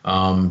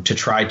to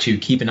try to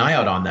keep an eye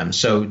out on them.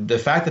 So the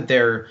fact that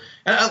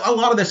a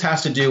lot of this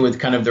has to do with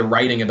kind of the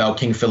writing about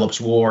King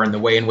Philip's War and the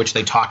way in which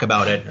they talk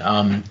about it.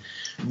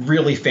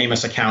 Really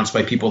famous accounts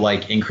by people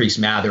like Increase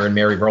Mather and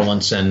Mary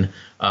Rowlandson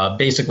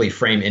basically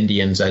frame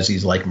Indians as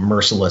these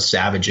merciless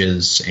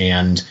savages.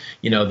 And,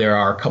 there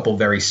are a couple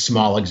very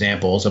small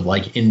examples of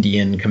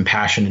Indian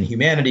compassion and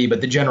humanity.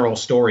 But the general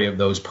story of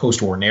those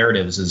post-war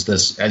narratives is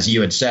this, as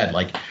you had said,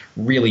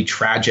 really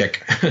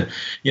tragic,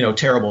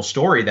 terrible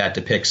story that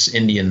depicts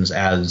Indians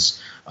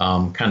as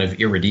kind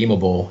of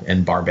irredeemable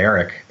and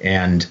barbaric.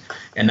 And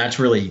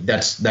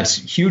that's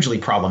hugely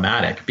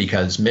problematic,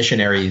 because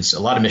a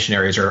lot of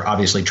missionaries are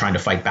obviously trying to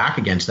fight back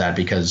against that,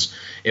 because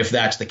if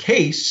that's the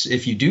case,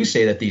 if you do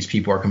say that these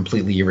people are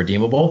completely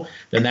irredeemable,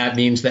 then that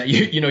means that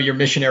your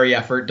missionary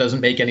effort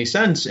doesn't make any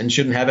sense and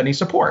shouldn't have any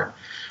support.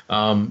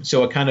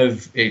 So it kind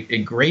of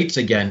it grates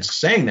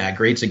against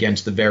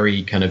the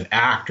very kind of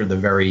act, or the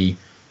very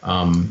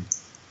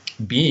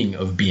being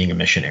a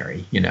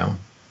missionary,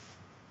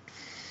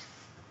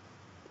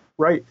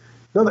 Right.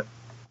 No,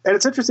 and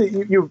it's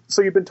interesting.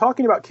 So you've been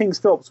talking about King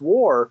Philip's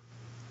War.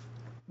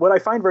 What I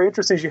find very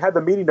interesting is you had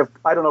the meeting of,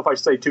 I don't know if I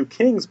should say two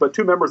kings, but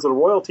two members of the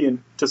royalty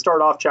to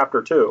start off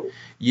chapter 2.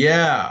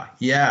 Yeah.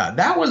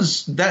 That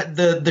was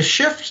the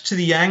shift to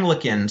the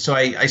Anglican. So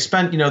I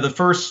spent,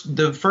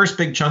 the first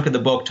big chunk of the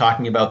book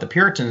talking about the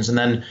Puritans, and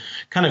then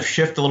kind of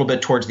shift a little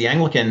bit towards the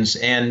Anglicans.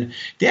 And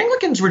the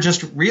Anglicans were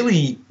just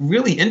really,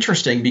 really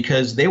interesting,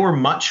 because they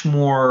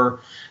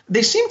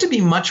seem to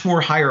be much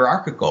more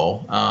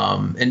hierarchical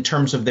in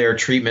terms of their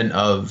treatment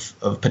of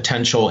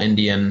potential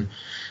Indian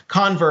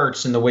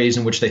converts and the ways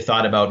in which they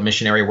thought about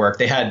missionary work.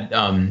 They had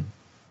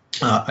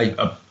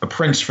a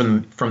prince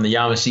from the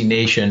Yamasee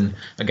Nation,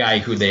 a guy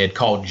who they had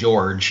called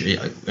George,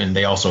 and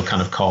they also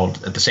kind of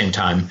called at the same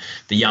time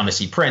the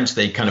Yamasee Prince.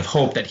 They kind of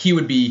hoped that he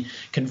would be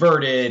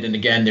converted, and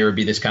again there would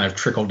be this kind of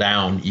trickle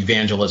down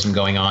evangelism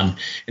going on.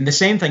 And the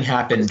same thing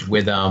happened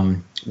with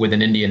an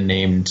Indian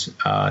named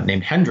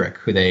Hendrick,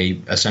 who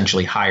they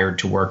essentially hired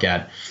to work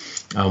at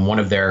one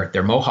of their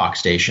Mohawk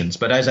stations.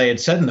 But as I had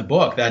said in the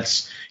book,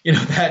 that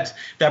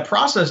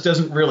process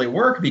doesn't really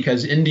work,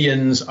 because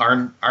Indians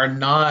are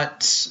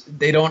not,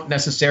 they don't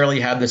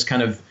necessarily have this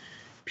kind of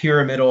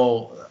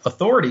pyramidal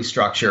authority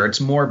structure. It's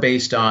more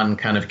based on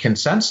kind of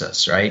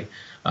consensus, right?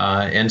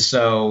 And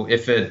so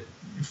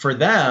for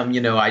them,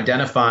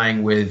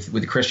 identifying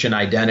with Christian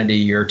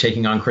identity or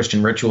taking on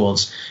Christian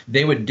rituals,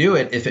 they would do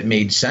it if it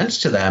made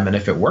sense to them and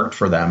if it worked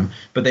for them,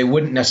 but they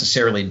wouldn't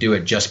necessarily do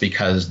it just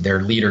because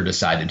their leader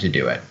decided to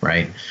do it,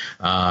 right?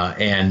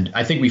 And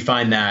I think we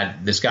find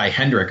that this guy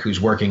Hendrick, who's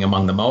working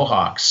among the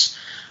Mohawks,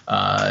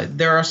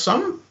 there are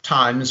some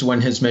times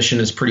when his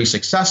mission is pretty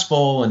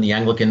successful and the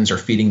Anglicans are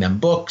feeding them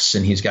books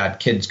and he's got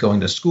kids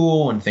going to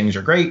school and things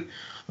are great.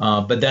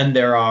 But then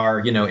there are,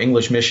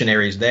 English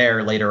missionaries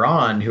there later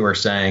on who are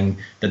saying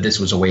that this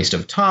was a waste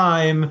of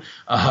time.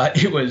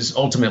 It was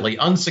ultimately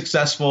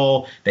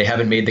unsuccessful. They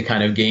haven't made the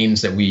kind of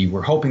gains that we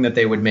were hoping that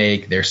they would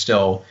make. They're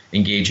still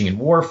engaging in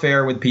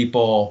warfare with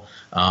people.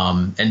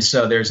 And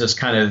so there's this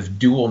kind of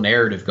dual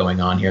narrative going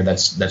on here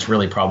that's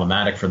really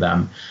problematic for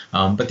them.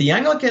 But the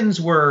Anglicans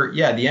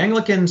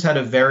had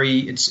a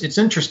it's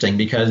interesting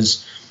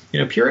because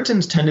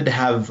Puritans tended to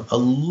have a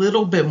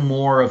little bit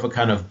more of a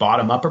kind of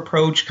bottom-up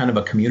approach, kind of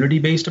a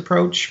community-based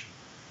approach,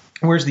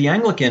 whereas the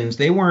Anglicans,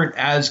 they weren't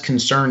as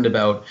concerned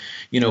about,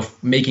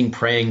 making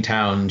praying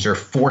towns or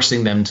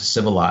forcing them to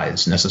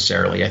civilize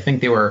necessarily. I think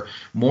they were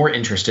more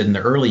interested in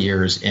the early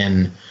years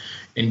in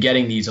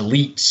getting these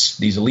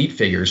elite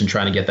figures and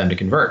trying to get them to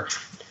convert.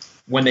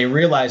 When they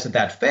realize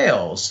that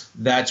fails,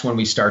 that's when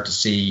we start to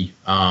see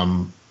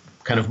kind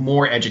of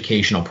more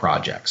educational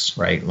projects,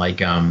 right?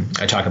 Like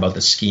I talk about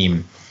the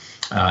scheme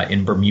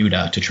in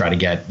Bermuda to try to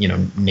get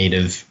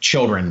native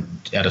children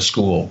to a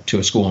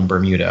school in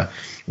Bermuda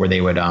where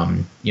they would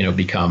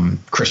become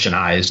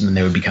Christianized and then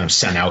they would be kind of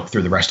sent out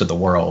through the rest of the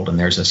world. And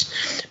there's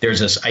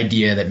this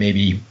idea that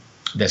maybe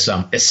this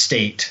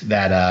estate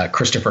that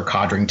Christopher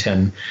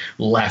Codrington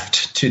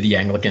left to the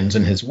Anglicans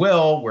in his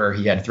will, where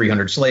he had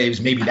 300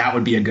 slaves, maybe that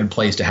would be a good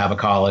place to have a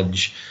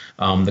college.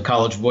 The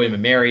College of William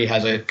and Mary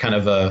has a kind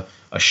of a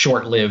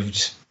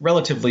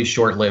relatively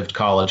short-lived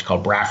college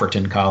called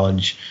Brafferton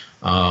College,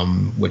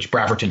 which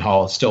Brafferton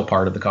Hall is still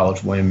part of the College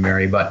of William and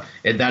Mary, but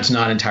that's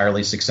not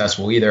entirely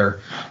successful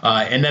either.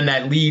 And then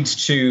that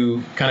leads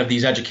to kind of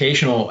these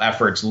educational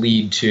efforts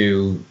lead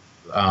to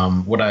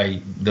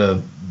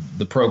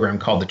the program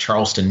called the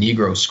Charleston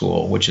Negro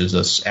School, which is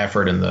this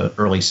effort in the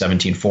early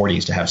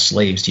 1740s to have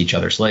slaves teach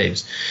other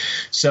slaves.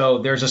 So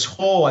there's this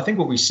whole, I think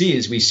what we see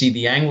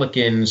the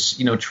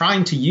Anglicans,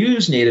 trying to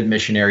use native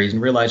missionaries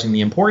and realizing the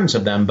importance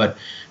of them, but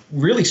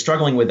really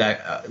struggling with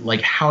that,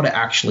 like how to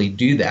actually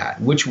do that.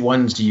 Which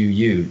ones do you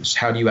use?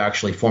 How do you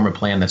actually form a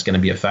plan that's going to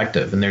be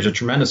effective? And there's a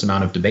tremendous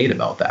amount of debate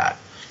about that.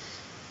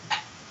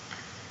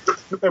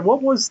 And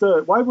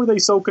why were they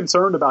so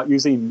concerned about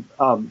using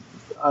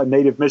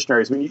native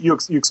missionaries? I mean, you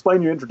explain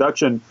in your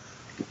introduction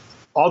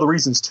all the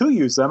reasons to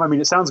use them. I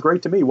mean, it sounds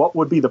great to me. What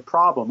would be the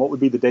problem? What would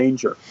be the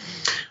danger?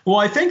 Well,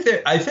 I think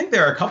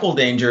there are a couple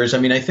dangers. I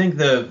mean, I think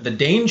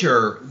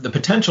the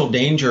potential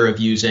danger of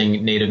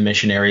using native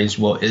missionaries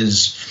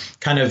is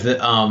kind of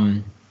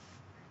the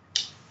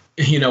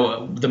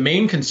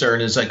main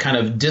concern is a kind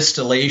of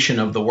distillation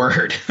of the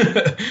word,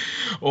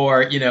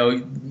 or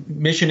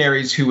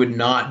missionaries who would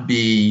not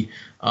be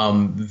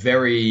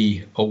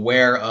very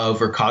aware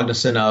of or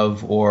cognizant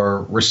of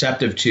or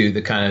receptive to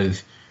the kind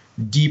of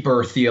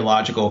deeper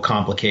theological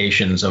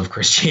complications of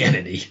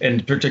Christianity,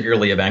 and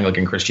particularly of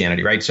Anglican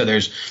Christianity, right? So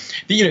there's,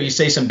 you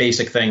say some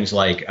basic things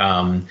like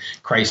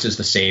Christ is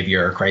the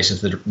Savior, Christ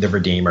is the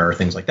Redeemer,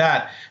 things like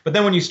that. But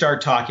then when you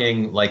start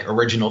talking like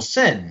original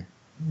sin,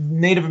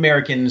 Native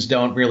Americans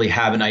don't really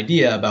have an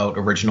idea about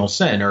original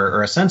sin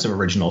or a sense of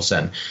original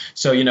sin.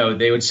 So,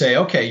 they would say,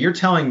 okay, you're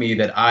telling me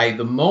that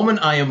the moment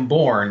I am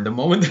born, the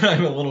moment that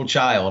I'm a little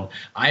child,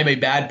 I am a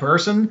bad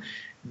person.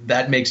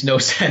 That makes no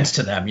sense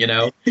to them,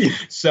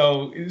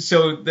 So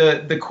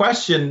the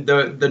question,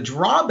 the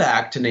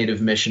drawback to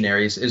native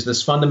missionaries is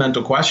this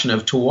fundamental question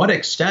of to what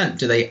extent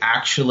do they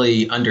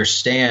actually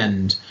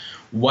understand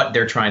what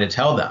they're trying to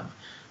tell them,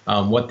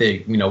 what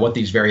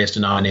these various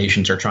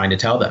denominations are trying to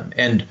tell them.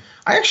 And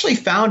I actually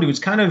found it was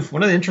kind of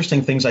one of the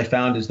interesting things I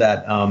found is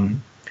that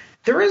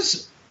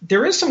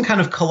there is some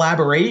kind of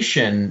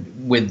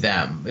collaboration with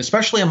them,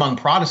 especially among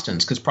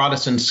Protestants, because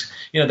Protestants,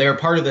 they're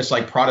part of this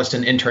like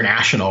Protestant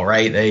international,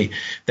 right? They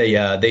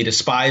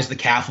despise the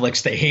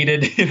Catholics. They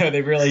hated,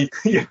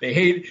 they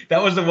hate.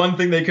 That was the one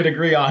thing they could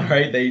agree on,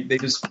 right? They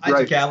despised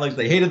the Catholics.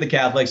 They hated the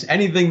Catholics.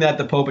 Anything that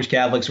the Popish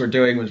Catholics were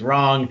doing was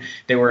wrong.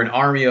 They were an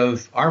army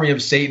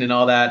of Satan and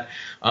all that.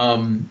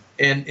 And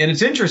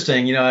it's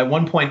interesting, at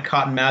one point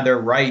Cotton Mather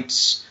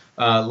writes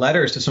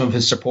letters to some of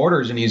his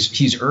supporters, and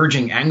he's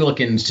urging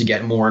Anglicans to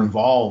get more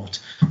involved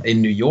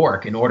in New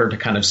York in order to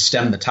kind of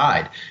stem the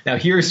tide. Now,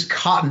 here's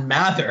Cotton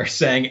Mather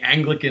saying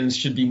Anglicans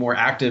should be more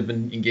active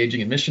in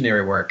engaging in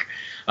missionary work,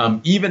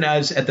 even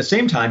as at the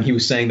same time he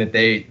was saying that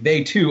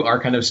they too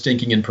are kind of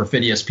stinking and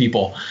perfidious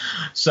people.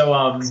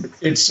 So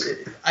it's,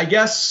 I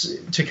guess,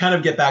 to kind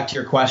of get back to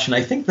your question,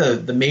 I think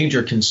the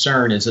major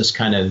concern is this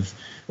kind of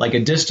like a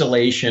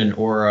distillation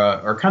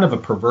or kind of a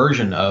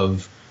perversion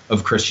of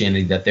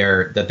Christianity that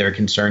they're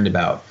concerned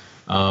about.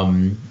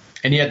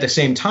 And yet at the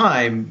same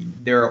time,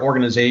 there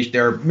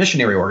are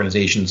missionary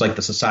organizations like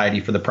the Society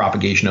for the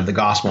Propagation of the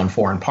Gospel in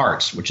Foreign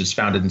Parts, which is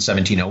founded in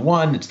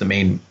 1701. It's the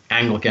main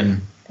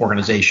Anglican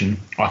organization,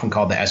 often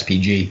called the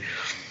SPG.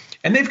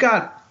 And they've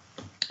got,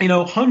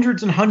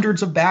 hundreds and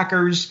hundreds of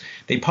backers.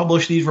 They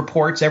publish these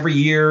reports every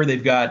year.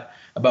 They've got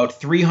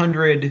about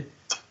 300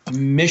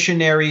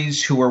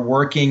 missionaries who are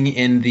working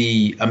in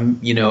the,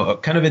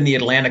 kind of in the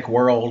Atlantic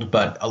world,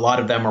 but a lot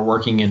of them are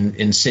working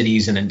in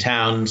cities and in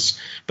towns.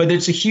 But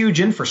it's a huge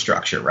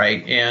infrastructure,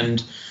 right?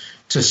 And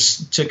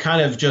to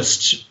kind of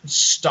just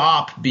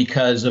stop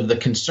because of the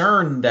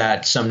concern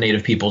that some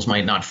Native peoples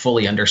might not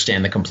fully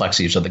understand the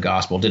complexities of the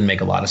gospel didn't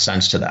make a lot of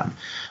sense to them.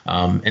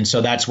 And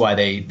so that's why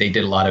they did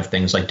a lot of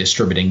things like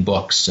distributing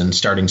books and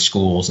starting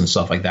schools and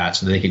stuff like that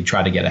so that they could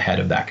try to get ahead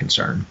of that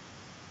concern.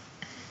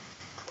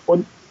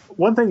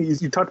 One thing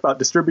you talked about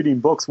distributing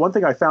books. One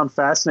thing I found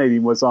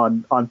fascinating was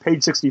on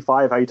page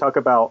 65, how you talk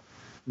about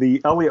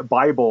the Eliot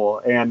Bible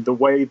and the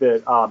way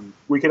that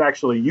we could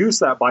actually use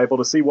that Bible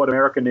to see what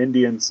American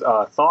Indians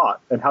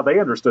thought and how they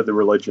understood the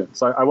religion.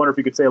 So I wonder if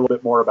you could say a little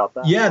bit more about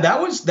that. Yeah, that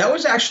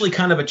was actually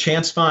kind of a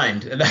chance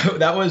find.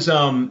 That was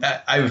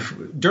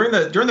during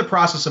the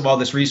process of all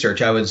this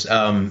research,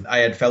 I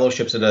had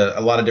fellowships at a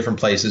lot of different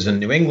places in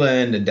New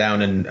England and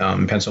down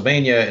in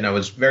Pennsylvania, and I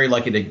was very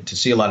lucky to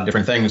see a lot of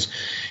different things.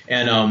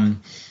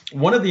 And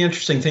one of the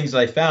interesting things that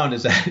I found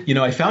is that,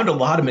 I found a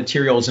lot of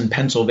materials in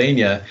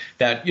Pennsylvania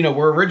that,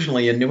 were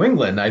originally in New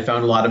England. I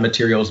found a lot of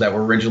materials that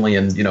were originally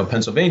in,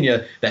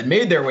 Pennsylvania that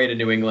made their way to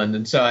New England.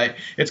 And so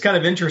it's kind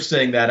of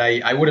interesting that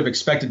I would have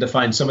expected to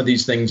find some of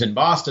these things in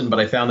Boston, but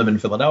I found them in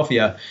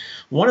Philadelphia.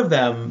 One of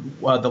them,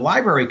 the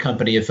Library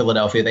Company of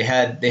Philadelphia, they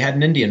had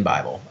an Indian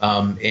Bible.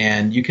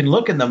 And you can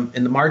look in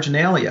the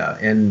marginalia,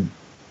 and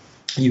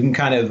you can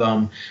kind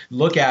of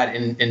look at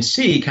and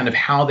see kind of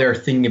how they're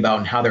thinking about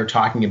and how they're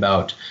talking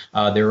about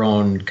their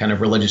own kind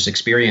of religious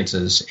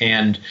experiences.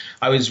 And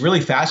I was really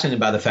fascinated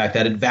by the fact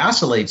that it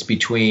vacillates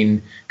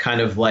between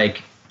kind of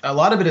like, a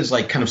lot of it is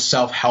like kind of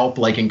self-help,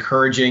 like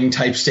encouraging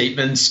type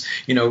statements,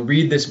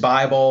 read this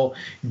Bible,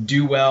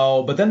 do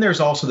well. But then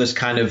there's also this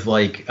kind of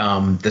like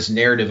this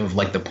narrative of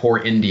like the poor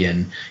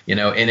Indian,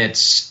 and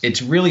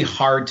it's really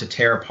hard to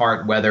tear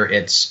apart whether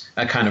it's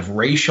a kind of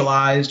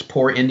racialized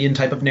poor Indian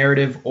type of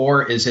narrative,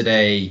 or is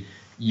it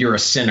you're a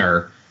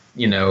sinner,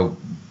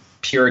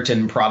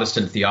 Puritan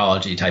Protestant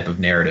theology type of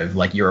narrative,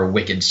 like you're a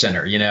wicked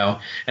sinner,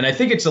 And I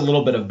think it's a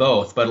little bit of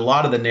both, but a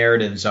lot of the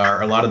narratives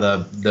are, a lot of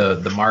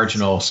the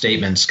marginal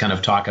statements kind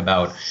of talk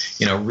about,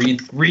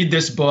 read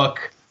this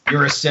book,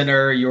 you're a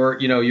sinner,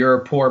 you're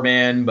a poor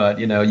man, but,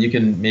 you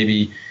can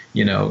maybe,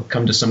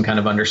 come to some kind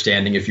of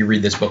understanding if you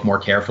read this book more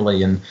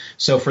carefully. And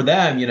so for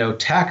them,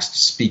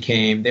 texts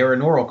they were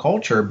an oral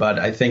culture, but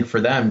I think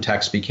for them,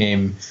 texts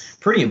became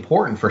pretty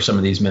important for some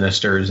of these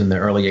ministers in the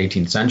early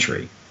 18th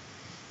century.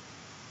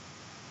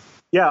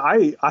 Yeah,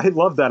 I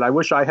love that. I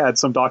wish I had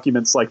some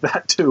documents like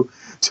that to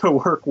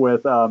work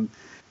with.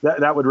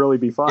 That would really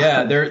be fun.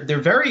 Yeah, they're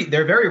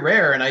very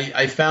rare, and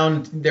I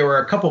found there were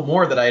a couple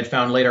more that I had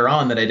found later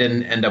on that I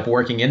didn't end up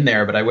working in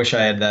there, but I wish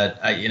I had that.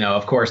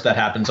 Of course, that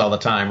happens all the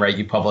time, right?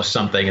 You publish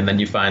something, and then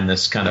you find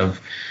this kind of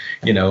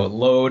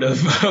load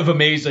of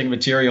amazing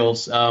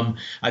materials.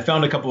 I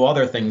found a couple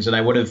other things, and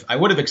I would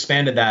have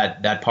expanded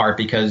that part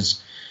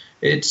because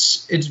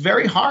it's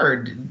very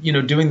hard,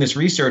 doing this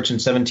research in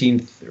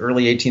 17th,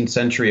 early 18th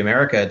century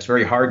America. It's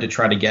very hard to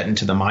try to get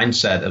into the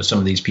mindset of some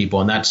of these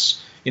people. And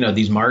that's,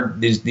 these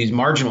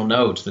marginal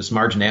notes, this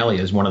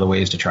marginalia is one of the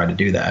ways to try to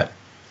do that.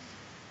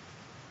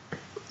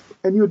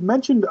 And you had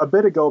mentioned a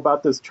bit ago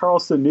about this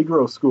Charleston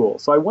Negro School.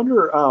 So I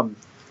wonder,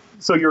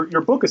 so your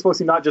book is supposed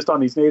to be not just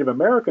on these Native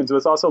Americans, but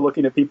it's also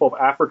looking at people of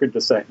African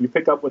descent. You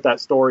pick up with that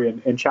story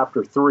in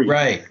chapter 3.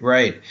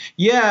 Right.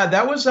 Yeah,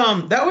 that was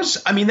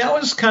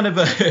kind of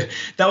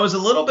that was a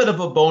little bit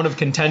of a bone of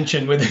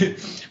contention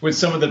with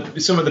some of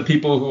the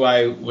people who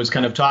I was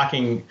kind of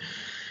talking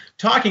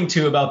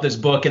to about this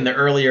book in the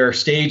earlier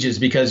stages,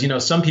 because,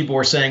 some people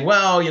were saying,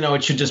 well,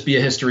 it should just be a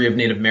history of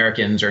Native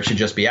Americans, or it should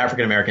just be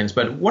African Americans.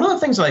 But one of the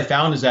things that I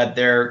found is that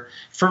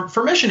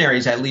for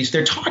missionaries, at least,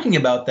 they're talking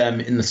about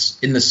them in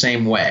the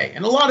same way.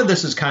 And a lot of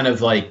this is kind of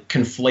like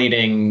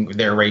conflating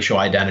their racial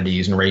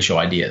identities and racial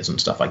ideas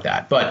and stuff like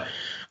that. But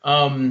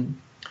a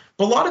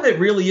lot of it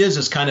really is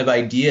this kind of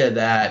idea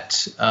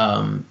that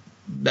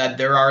that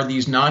there are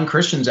these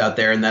non-Christians out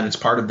there, and that it's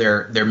part of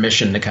their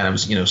mission to kind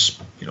of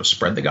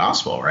spread the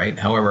gospel, right?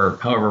 However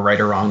right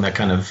or wrong that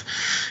kind of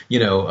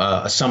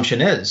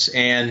assumption is.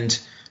 And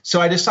so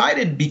I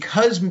decided,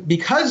 because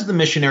the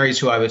missionaries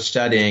who I was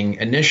studying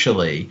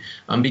initially,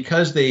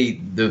 because the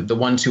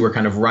ones who were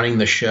kind of running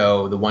the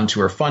show, the ones who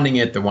are funding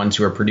it, the ones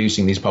who are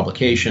producing these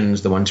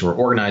publications, the ones who are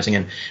organizing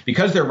it,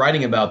 because they're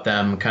writing about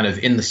them kind of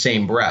in the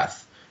same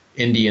breath,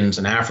 Indians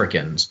and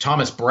Africans.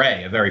 Thomas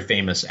Bray, a very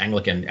famous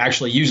Anglican,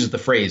 actually uses the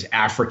phrase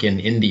African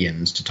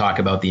Indians to talk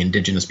about the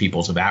indigenous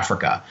peoples of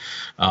Africa,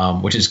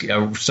 which is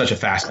such a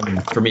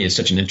for me, it's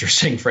such an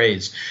interesting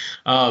phrase.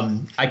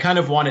 I kind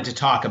of wanted to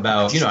talk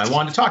about,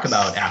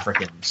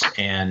 Africans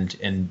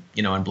and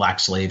black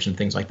slaves and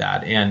things like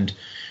that. And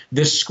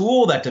this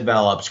school that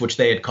develops, which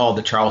they had called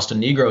the Charleston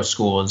Negro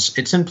Schools,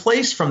 it's in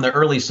place from the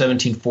early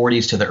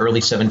 1740s to the early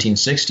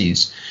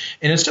 1760s,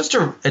 and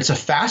it's a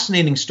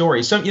fascinating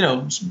story.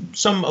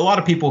 A lot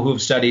of people who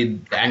have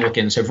studied the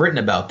Anglicans have written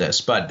about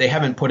this, but they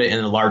haven't put it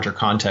in a larger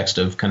context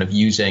of kind of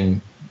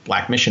using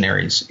black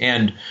missionaries.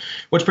 And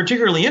what's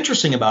particularly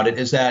interesting about it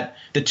is that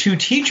the two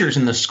teachers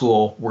in the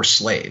school were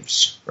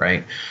slaves,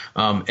 right?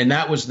 And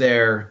that was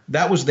their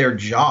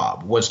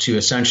job, was to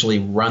essentially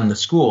run the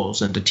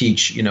schools and to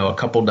teach, a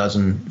couple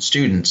dozen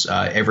students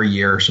every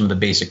year some of the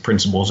basic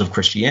principles of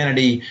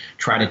Christianity,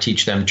 try to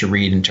teach them to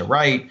read and to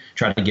write,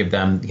 try to give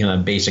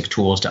them basic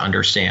tools to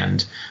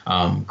understand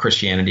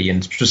Christianity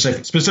and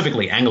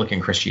specifically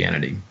Anglican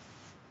Christianity.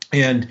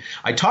 And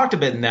I talked a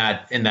bit in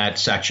that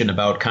section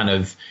about kind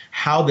of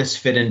how this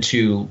fit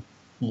into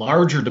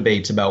larger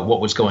debates about what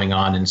was going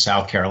on in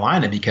South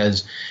Carolina,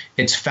 because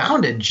it's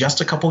founded just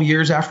a couple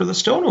years after the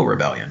Stonewall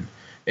Rebellion.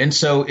 And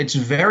so it's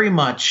very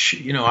much,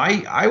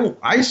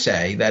 I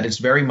say that it's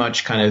very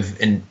much kind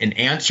of an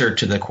answer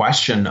to the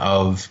question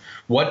of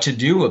what to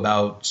do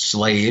about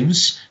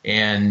slaves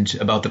and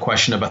about the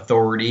question of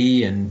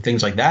authority and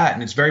things like that.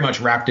 And it's very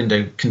much wrapped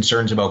into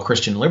concerns about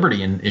Christian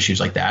liberty and issues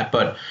like that.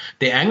 But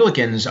the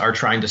Anglicans are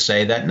trying to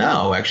say that,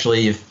 no,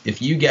 actually,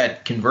 if you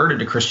get converted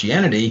to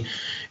Christianity,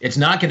 it's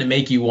not going to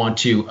make you want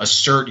to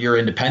assert your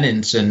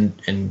independence and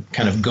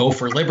kind of go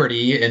for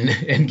liberty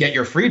and get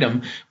your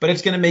freedom, but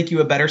it's going to make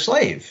you a better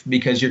slave,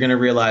 because you're going to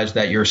realize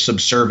that you're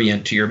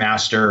subservient to your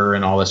master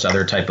and all this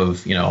other type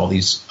of, all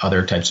these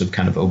other types of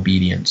kind of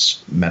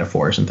obedience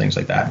metaphors and things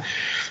like that.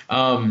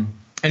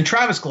 And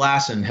Travis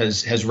Glasson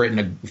has written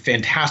a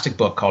fantastic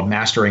book called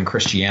Mastering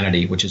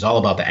Christianity, which is all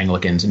about the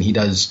Anglicans. And he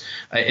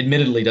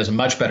admittedly does a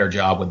much better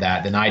job with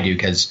that than I do,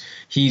 because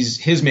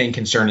his main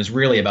concern is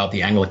really about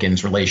the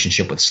Anglicans'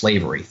 relationship with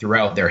slavery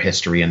throughout their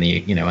history in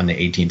the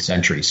 18th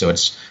century. So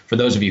it's, for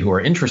those of you who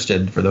are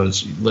interested, for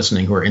those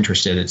listening who are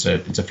interested, it's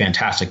a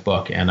fantastic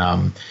book,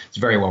 and it's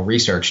very well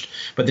researched.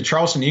 But the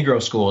Charleston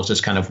Negro School is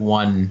just kind of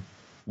one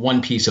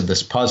piece of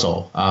this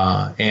puzzle,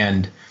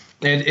 and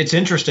it's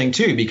interesting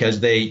too,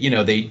 because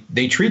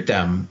they treat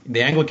them,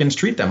 the Anglicans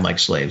treat them like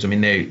slaves. I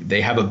mean,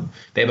 they have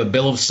a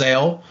bill of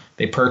sale.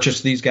 They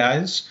purchase these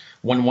guys.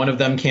 When one of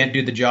them can't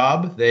do the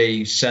job,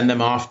 they send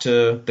them off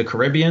to the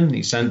Caribbean.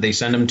 They send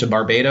them to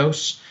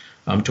Barbados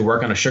to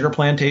work on a sugar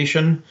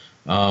plantation.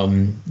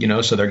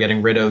 So they're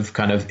getting rid of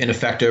kind of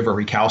ineffective or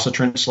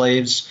recalcitrant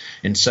slaves.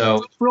 And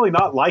so it's really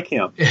not like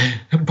him.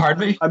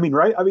 Pardon me? I mean,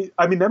 right?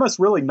 I mean, they must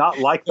really not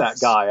like that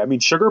guy. I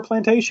mean, sugar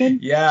plantation?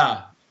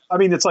 Yeah. I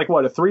mean, it's like,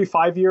 what, a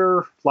 3-5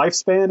 year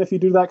lifespan if you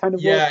do that kind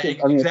of work?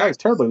 I mean, exactly. It's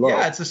terribly low.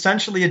 Yeah, it's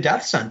essentially a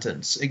death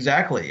sentence.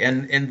 Exactly.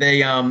 And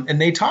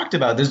they talked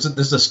about this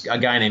is a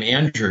guy named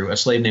Andrew, a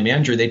slave named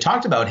Andrew. They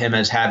talked about him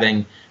as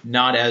having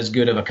not as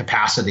good of a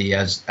capacity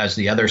as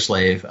the other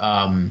slave.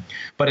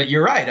 But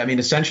you're right. I mean,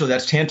 essentially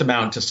that's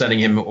tantamount to sending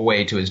him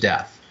away to his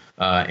death.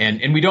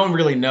 And we don't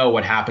really know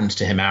what happens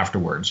to him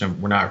afterwards,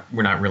 and we're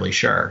not really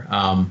sure.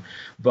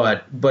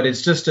 But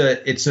it's just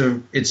it's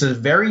a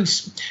very,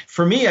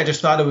 for me, I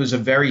just thought it was a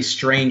very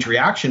strange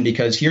reaction,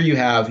 because here you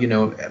have,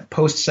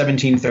 post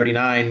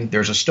 1739,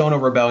 there's a Stonewall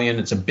Rebellion.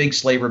 It's a big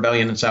slave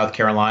rebellion in South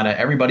Carolina.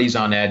 Everybody's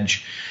on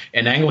edge,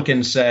 and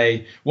Anglicans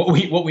say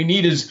what we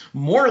need is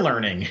more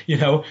learning,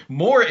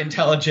 more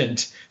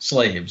intelligent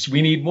slaves.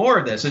 We need more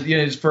of this.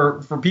 It's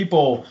for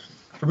people.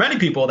 For many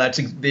people, that's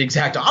the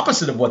exact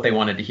opposite of what they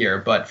wanted to hear.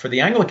 But for the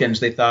Anglicans,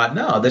 they thought,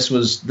 no, this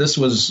was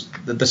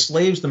the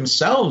slaves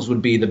themselves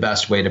would be the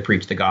best way to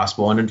preach the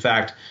gospel. And in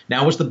fact,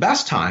 now was the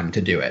best time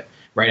to do it,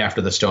 right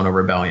after the Stonewall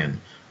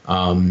Rebellion.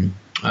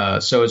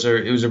 So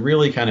it was a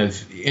really kind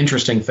of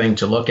interesting thing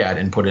to look at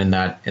and put in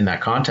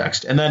that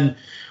context. And then,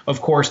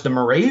 of course, the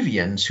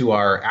Moravians, who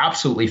are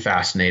absolutely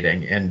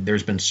fascinating, and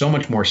there's been so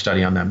much more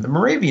study on them. The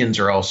Moravians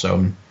are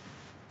also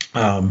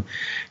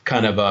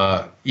kind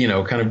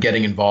of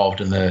getting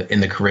involved in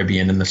the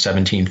Caribbean in the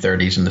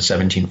 1730s and the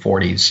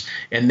 1740s,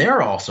 and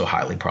they're also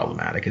highly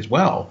problematic as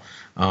well,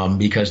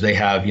 because they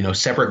have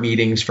separate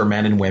meetings for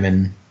men and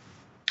women.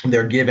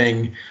 They're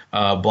giving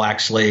black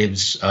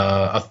slaves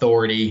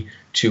authority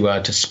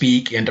to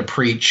speak and to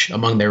preach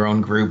among their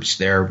own groups.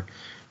 They're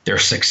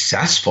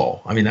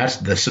successful. I mean,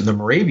 the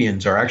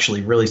Moravians are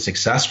actually really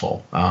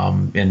successful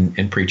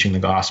in preaching the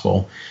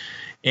gospel.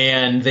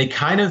 And they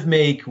kind of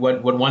make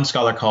what one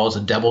scholar calls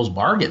a devil's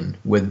bargain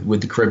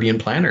with the Caribbean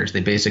planters. They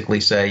basically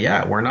say,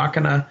 yeah, we're not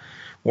gonna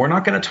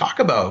talk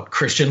about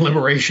Christian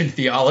liberation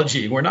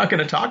theology. We're not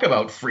going to talk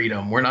about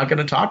freedom. We're not going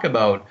to talk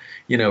about,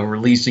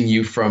 releasing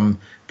you from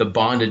the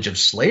bondage of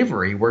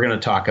slavery. We're going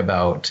to talk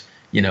about,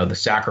 the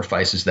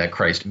sacrifices that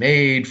Christ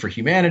made for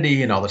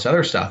humanity and all this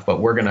other stuff. But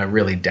we're going to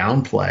really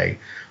downplay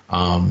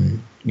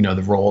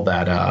the role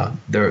that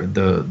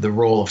the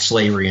role of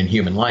slavery in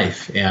human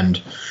life.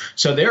 And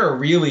so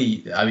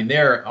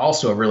they're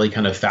also a really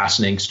kind of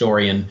fascinating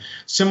story, and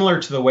similar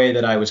to the way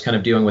that I was kind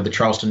of dealing with the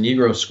Charleston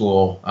Negro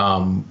School,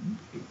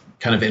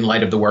 kind of in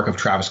light of the work of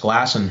Travis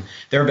Glasson.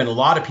 There have been a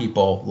lot of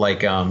people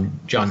like John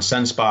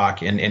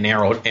Sensbach and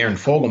Aaron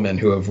Fogelman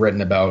who have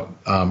written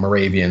about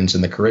Moravians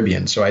in the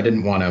Caribbean. So I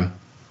didn't want to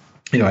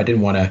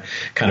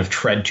kind of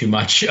tread too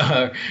much,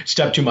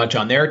 step too much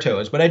on their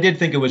toes. But I did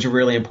think it was a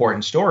really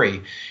important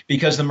story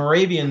because the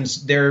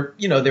Moravians, they're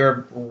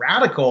a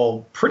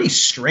radical, pretty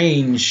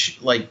strange,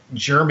 like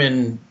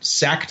German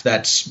sect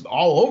that's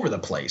all over the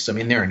place. I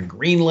mean, they're in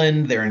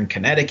Greenland, they're in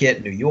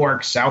Connecticut, New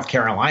York, South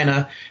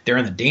Carolina, they're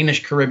in the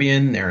Danish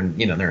Caribbean, they're in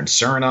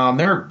Suriname,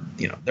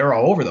 they're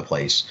all over the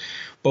place.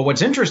 But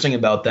what's interesting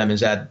about them is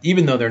that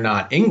even though they're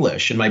not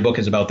English, and my book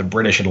is about the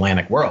British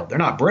Atlantic world, they're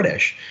not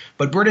British,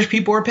 but British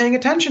people are paying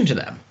attention to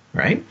them,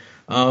 right?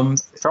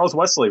 Charles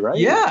Wesley, right?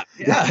 Yeah.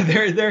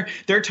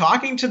 They're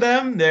talking to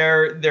them.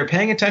 They're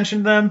paying attention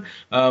to them.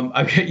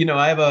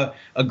 I have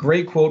a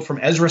great quote from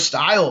Ezra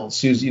Stiles,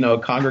 who's a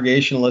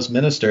Congregationalist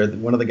minister,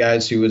 one of the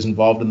guys who was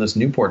involved in this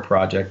Newport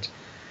project.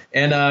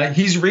 And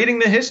he's reading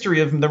the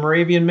history of the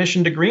Moravian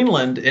mission to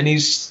Greenland, and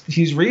he's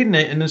reading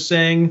it and is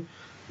saying,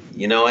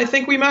 I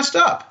think we messed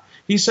up.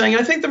 He's saying,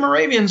 I think the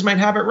Moravians might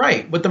have it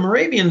right. What the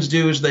Moravians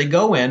do is they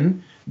go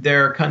in,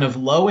 they're kind of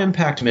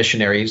low-impact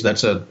missionaries.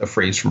 That's a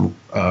phrase from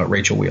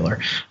Rachel Wheeler.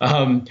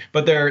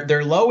 But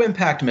they're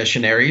low-impact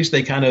missionaries.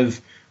 They kind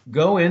of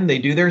go in, they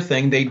do their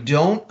thing. They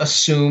don't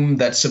assume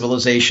that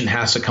civilization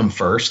has to come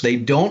first. They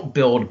don't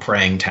build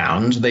praying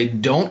towns. They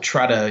don't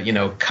try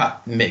to,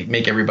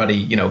 make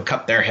everybody,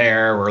 cut their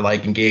hair or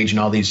like engage in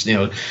all these,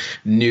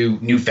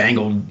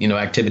 newfangled,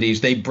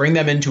 activities. They bring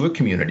them into a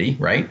community,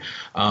 right?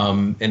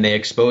 And they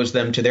expose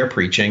them to their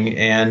preaching,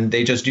 and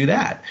they just do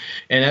that.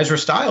 And Ezra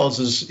Stiles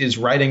is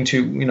writing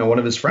to, one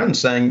of his friends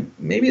saying,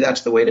 maybe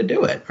that's the way to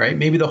do it, right?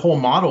 Maybe the whole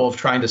model of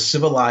trying to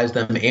civilize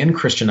them and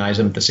Christianize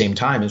them at the same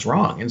time is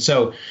wrong. And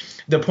so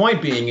the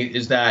point being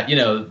is that,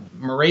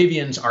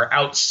 Moravians are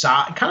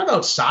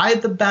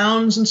outside the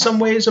bounds in some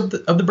ways of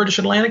the British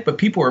Atlantic, but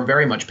people are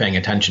very much paying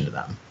attention to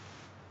them.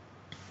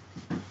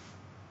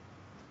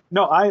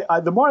 No,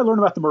 I the more I learn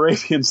about the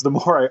Moravians, the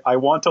more I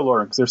want to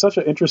learn because they're such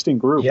an interesting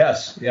group.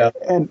 Yes, yeah.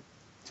 And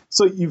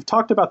so you've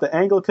talked about the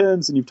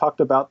Anglicans and you've talked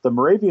about the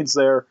Moravians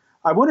there.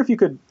 I wonder if you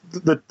could,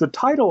 the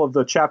title of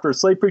the chapter is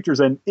Slave Preachers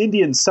and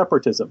Indian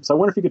Separatism. So I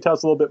wonder if you could tell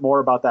us a little bit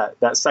more about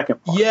that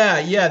second part.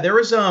 Yeah. There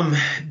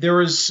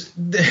was,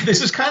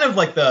 this is kind of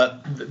like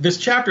this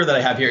chapter that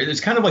I have here.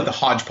 It's kind of like the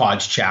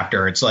hodgepodge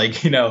chapter. It's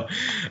like,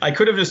 I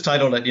could have just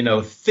titled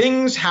it,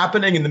 things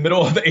happening in the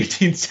middle of the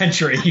 18th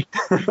century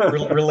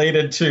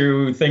related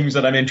to things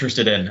that I'm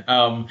interested in.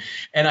 And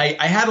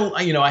I had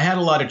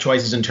a lot of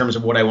choices in terms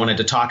of what I wanted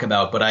to talk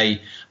about, but I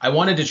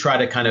wanted to try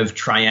to kind of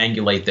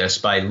triangulate this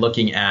by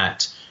looking at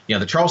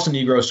the Charleston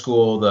Negro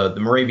School, the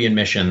Moravian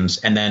missions,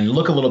 and then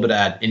look a little bit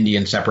at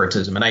Indian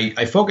separatism. And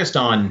I focused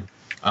on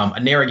a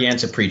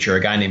Narragansett preacher, a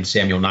guy named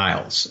Samuel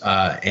Niles.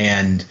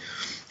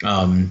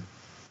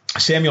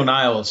 Samuel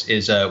Niles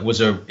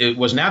was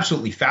an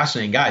absolutely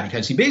fascinating guy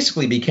because he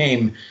basically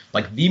became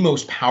like the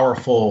most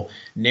powerful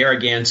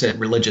Narragansett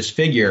religious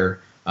figure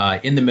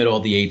in the middle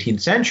of the 18th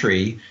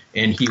century.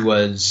 And he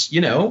was,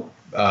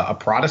 a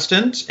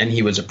Protestant, and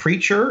he was a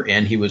preacher,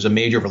 and he was a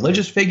major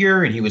religious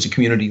figure, and he was a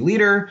community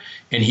leader,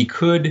 and he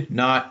could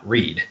not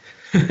read.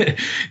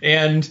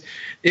 And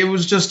it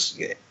was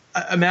just,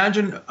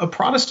 imagine a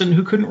Protestant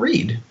who couldn't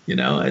read,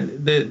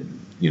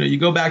 you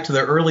go back to the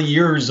early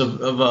years of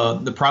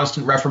the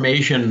Protestant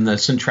Reformation, the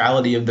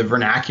centrality of the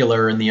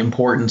vernacular and the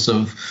importance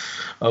of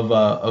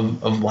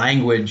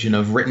language and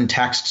of written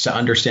texts to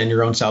understand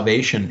your own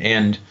salvation.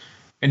 And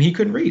he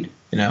couldn't read,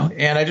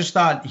 and I just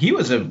thought he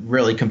was a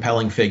really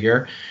compelling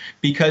figure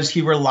because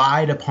he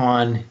relied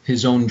upon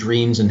his own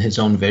dreams and his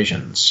own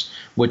visions,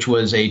 which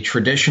was a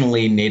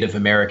traditionally Native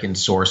American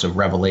source of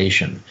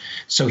revelation.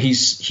 So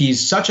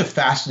he's such a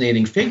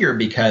fascinating figure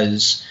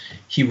because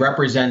he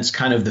represents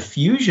kind of the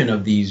fusion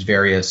of these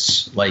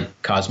various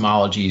like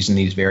cosmologies and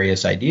these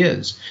various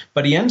ideas,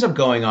 but he ends up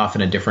going off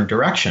in a different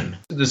direction.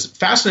 This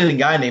fascinating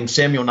guy named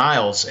Samuel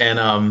Niles,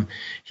 and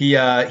he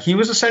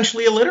was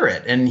essentially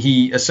illiterate, and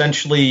he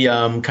essentially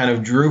kind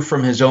of drew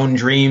from his own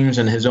dreams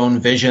and his own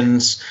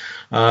visions,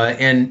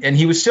 and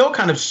he was still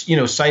kind of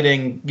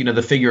citing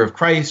the figure of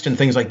Christ and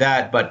things like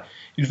that, but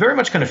he was very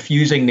much kind of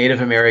fusing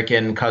Native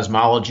American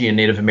cosmology and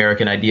Native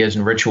American ideas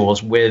and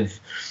rituals with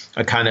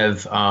a kind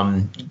of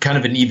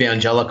an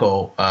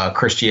evangelical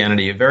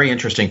Christianity, a very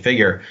interesting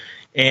figure.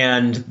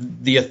 And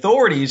the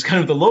authorities,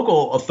 kind of the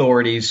local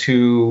authorities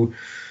who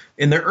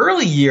in the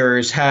early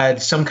years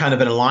had some kind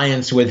of an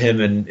alliance with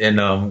him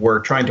and were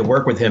trying to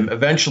work with him,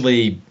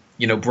 eventually,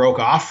 broke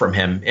off from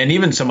him, and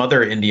even some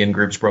other Indian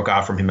groups broke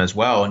off from him as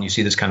well. And you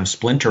see this kind of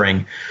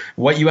splintering.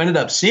 What you ended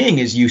up seeing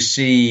is you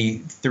see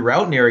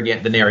throughout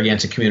the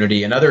Narragansett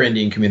community and other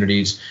Indian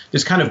communities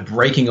this kind of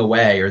breaking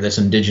away, or this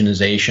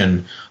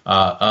indigenization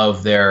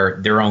of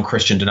their own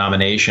Christian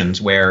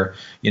denominations, where,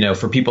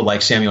 for people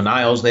like Samuel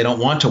Niles, they don't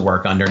want to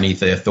work underneath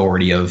the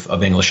authority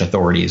of English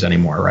authorities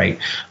anymore, right?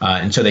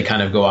 And so they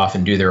kind of go off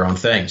and do their own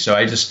thing. So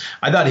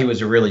I thought he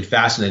was a really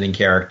fascinating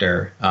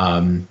character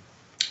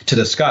to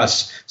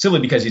discuss, simply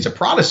because he's a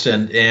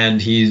Protestant,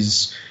 and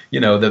he's,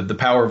 the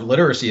power of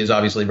literacy is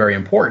obviously very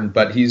important,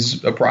 but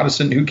he's a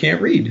Protestant who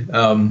can't read.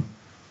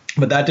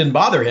 But that didn't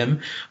bother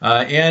him.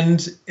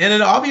 And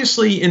it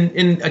obviously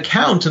in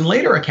accounts and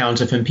later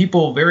accounts of him,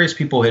 various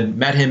people had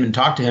met him and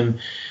talked to him.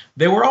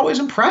 They were always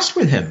impressed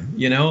with him.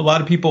 A lot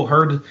of people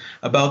heard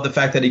about the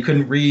fact that he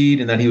couldn't read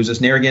and that he was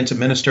this Narragansett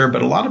minister,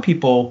 but a lot of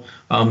people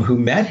who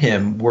met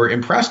him were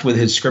impressed with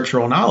his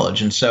scriptural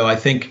knowledge. And so I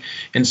think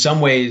in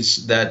some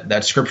ways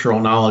that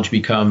scriptural knowledge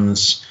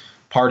becomes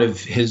part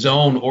of his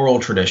own oral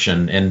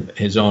tradition and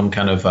his own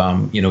kind of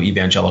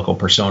evangelical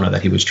persona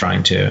that he was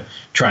trying to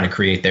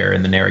create there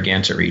in the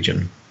Narragansett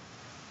region.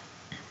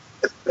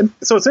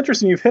 So it's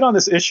interesting. You've hit on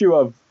this issue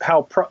of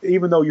how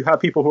even though you have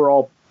people who are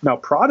all now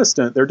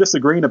Protestant, they're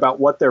disagreeing about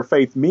what their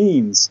faith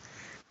means.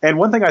 And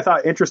one thing I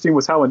thought interesting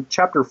was how in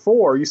chapter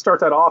 4, you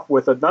start that off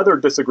with another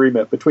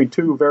disagreement between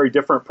two very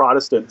different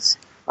Protestants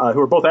who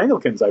are both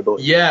Anglicans, I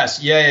believe.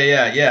 Yes.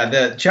 Yeah.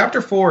 The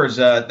chapter 4 is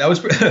that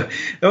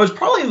was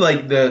probably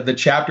like the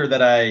chapter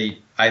that I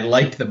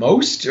liked the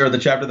most, or the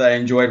chapter that I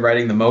enjoyed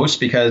writing the most,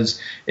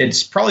 because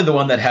it's probably the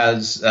one that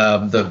has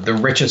the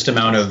richest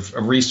amount of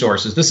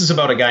resources. This is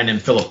about a guy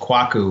named Philip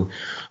Kwaku,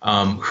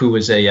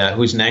 who's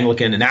an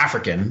Anglican, an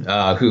African,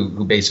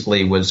 who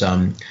basically was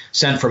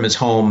sent from his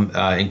home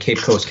in Cape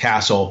Coast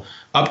Castle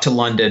up to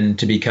London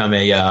to become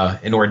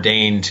an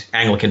ordained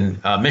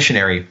Anglican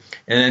missionary,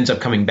 and ends up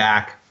coming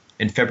back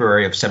in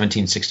February of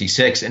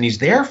 1766, and he's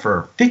there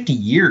for 50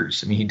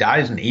 years. I mean, he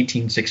dies in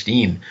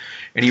 1816,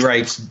 and he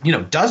writes,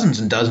 dozens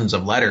and dozens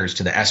of letters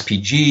to the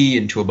SPG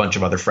and to a bunch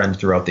of other friends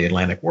throughout the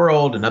Atlantic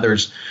world and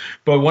others.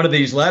 But one of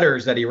these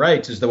letters that he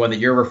writes is the one that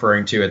you're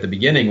referring to at the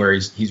beginning, where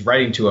he's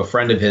writing to a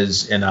friend of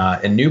his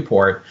in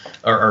Newport,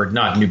 or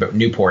not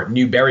Newport,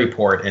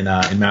 Newburyport in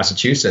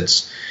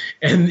Massachusetts.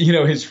 And,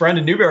 his friend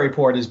in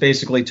Newburyport is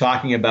basically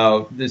talking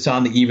about this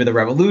on the eve of the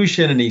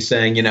Revolution, and he's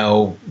saying,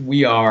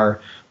 we are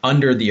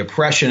under the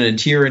oppression and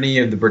tyranny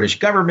of the British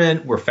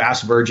government. We're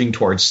fast verging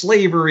towards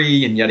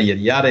slavery, and yada, yada,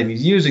 yada. And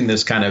he's using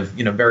this kind of,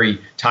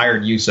 very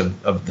tired use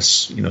of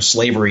this,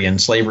 slavery and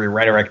slavery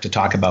rhetoric to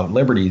talk about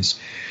liberties.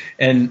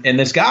 And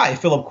this guy,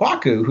 Philip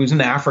Kwaku, who's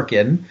an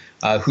African,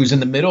 who's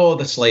in the middle of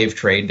the slave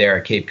trade there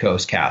at Cape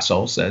Coast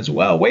Castle, says,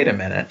 well, wait a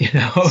minute, you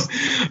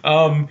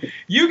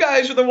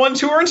guys are the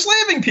ones who are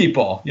enslaving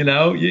people,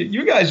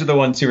 you guys are the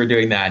ones who are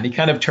doing that. And he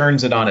kind of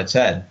turns it on its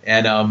head.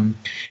 And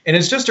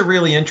it's just a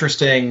very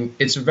interesting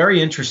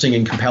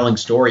and compelling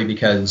story,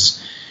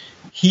 because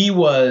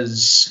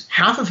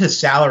half of his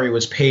salary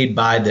was paid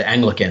by the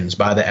Anglicans,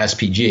 by the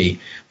SPG,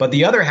 but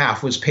the other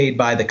half was paid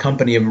by the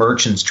Company of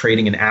Merchants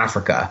trading in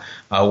Africa,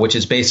 which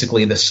is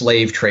basically the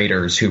slave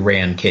traders who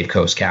ran Cape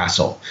Coast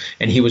Castle.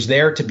 And he was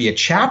there to be a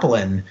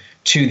chaplain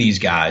to these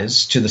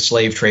guys, to the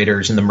slave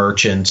traders and the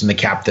merchants and the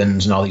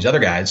captains and all these other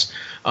guys.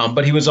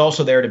 But he was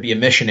also there to be a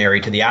missionary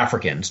to the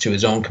Africans, to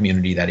his own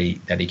community that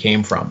he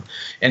came from.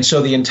 And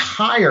so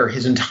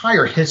his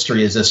entire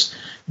history is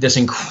this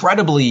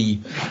incredibly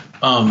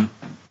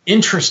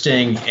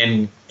interesting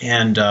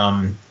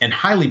and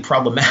highly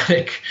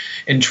problematic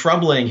and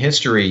troubling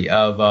history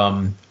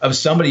of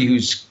somebody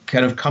who's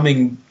kind of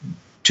coming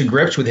to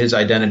grips with his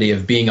identity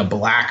of being a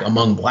black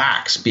among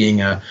blacks, being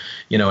an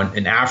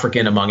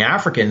African among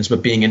Africans,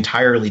 but being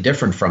entirely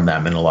different from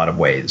them in a lot of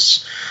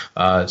ways.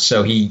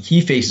 So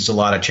he faces a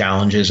lot of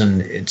challenges,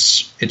 and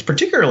it's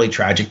particularly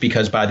tragic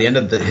because by the end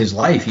of his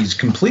life, he's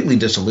completely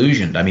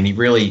disillusioned. I mean,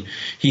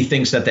 he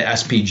thinks that the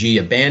SPG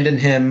abandoned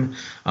him.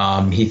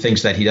 He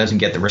thinks that he doesn't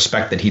get the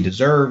respect that he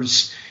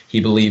deserves. He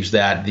believes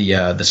that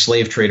the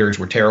slave traders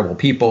were terrible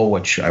people,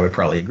 which I would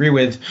probably agree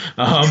with.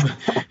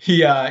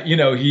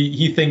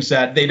 He thinks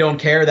that they don't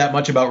care that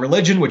much about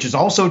religion, which is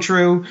also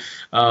true.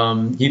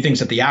 He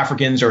thinks that the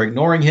Africans are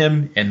ignoring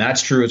him, and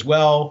that's true as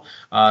well.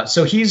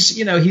 So he's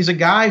a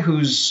guy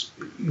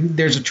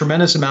there's a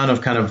tremendous amount of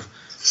kind of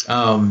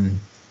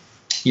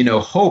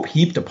hope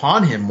heaped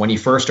upon him when he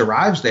first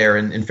arrives there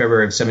in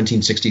February of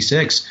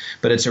 1766.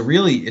 But it's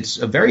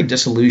a very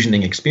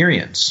disillusioning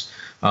experience.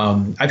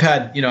 I've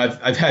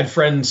had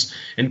friends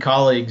and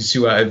colleagues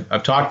who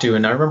I've talked to,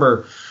 and I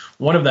remember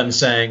one of them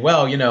saying,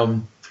 well,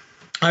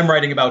 I'm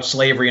writing about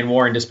slavery and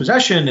war and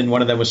dispossession. And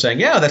one of them was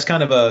saying, yeah, that's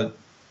kind of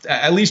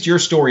at least your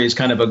story is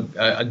kind of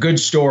a good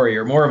story,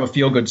 or more of a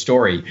feel-good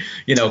story,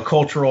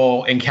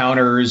 cultural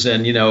encounters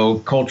and,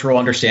 cultural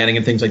understanding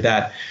and things like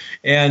that.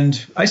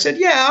 And I said,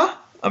 yeah,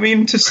 I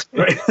mean, to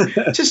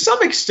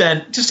some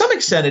extent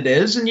it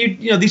is. And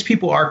you know, these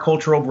people are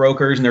cultural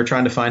brokers and they're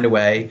trying to find a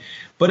way.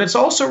 But it's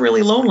also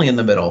really lonely in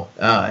the middle.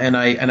 And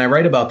I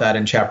write about that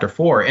in chapter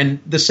 4. And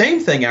the same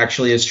thing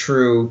actually is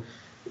true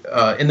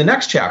in the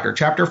next chapter,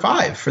 chapter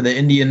 5, for the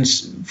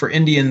Indians. For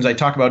Indians, I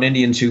talk about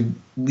Indians who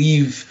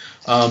leave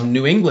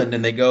New England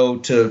and they go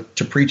to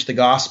preach the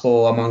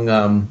gospel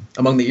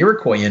among the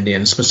Iroquois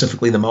Indians,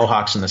 specifically the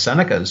Mohawks and the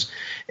Senecas.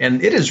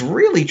 And it is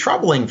really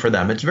troubling for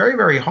them. It's very,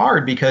 very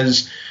hard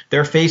because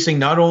they're facing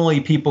not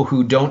only people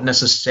who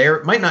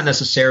might not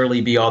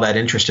necessarily be all that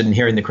interested in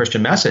hearing the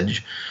Christian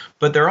message,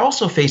 but they're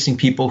also facing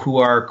people who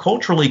are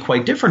culturally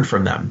quite different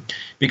from them,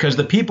 because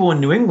the people in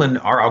New England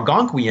are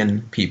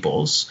Algonquian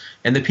peoples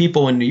and the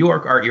people in New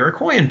York are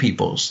Iroquoian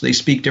peoples. They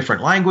speak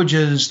different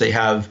languages. They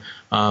have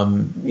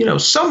some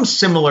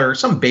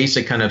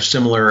basic kind of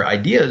similar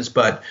ideas,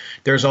 but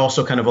there's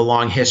also kind of a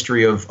long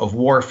history of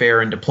warfare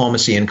and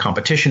diplomacy and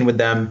competition with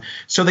them.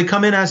 So they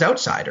come in as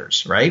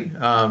outsiders, right?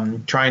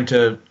 Trying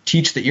to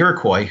teach the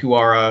Iroquois, who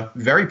are a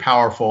very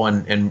powerful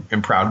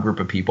and proud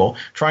group of people,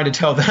 trying to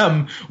tell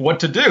them what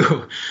to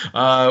do,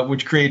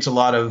 which creates a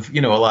lot of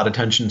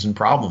tensions and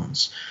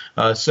problems.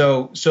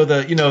 So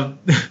the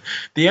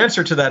the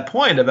answer to that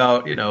point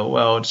about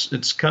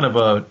it's kind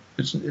of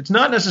it's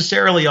not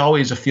necessarily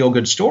always a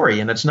feel-good story,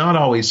 and it's not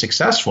always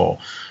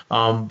successful,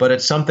 but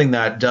it's something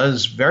that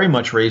does very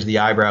much raise the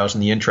eyebrows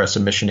and the interest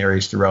of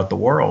missionaries throughout the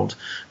world,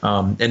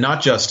 and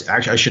not just,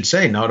 actually, I should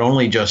say, not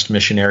only just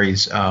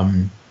missionaries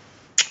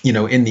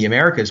in the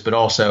Americas, but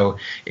also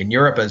in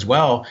Europe as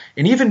well.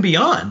 And even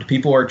beyond,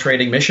 people are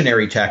trading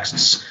missionary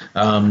texts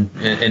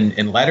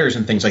and letters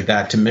and things like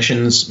that to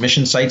mission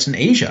sites in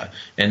Asia.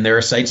 And there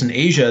are sites in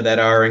Asia that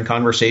are in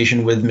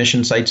conversation with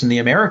mission sites in the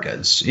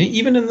Americas,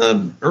 even in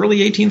the early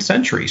 18th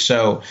century.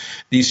 So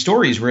these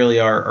stories really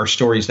are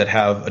stories that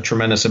have a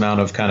tremendous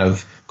amount of kind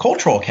of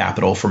cultural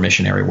capital for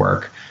missionary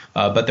work.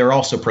 But they're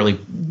also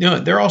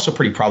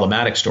pretty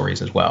problematic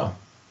stories as well.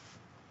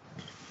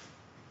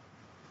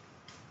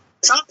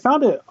 I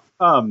found it.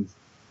 I'm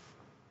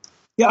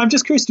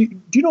just curious. Do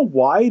you know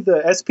why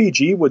the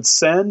SPG would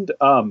send,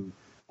 a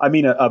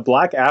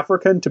black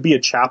African to be a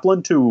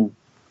chaplain to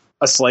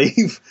a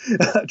slave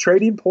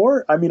trading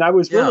port? I mean, I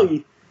was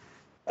really.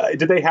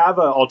 Did they have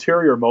an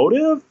ulterior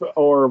motive,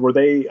 or were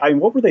they?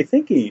 What were they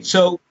thinking?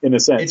 So, in a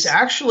sense, it's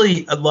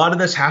actually a lot of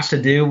this has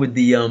to do with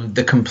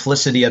the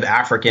complicity of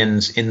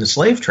Africans in the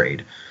slave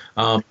trade.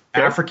 Coastal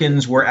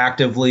Africans were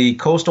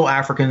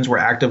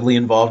actively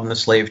involved in the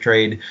slave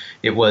trade.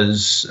 It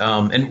was,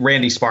 and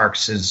Randy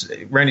Sparks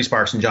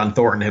and John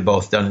Thornton have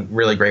both done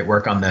really great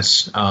work on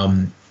this,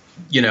 and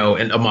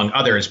among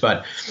others.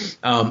 But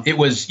it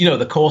was,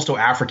 the coastal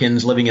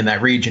Africans living in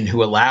that region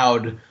who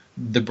allowed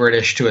the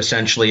British to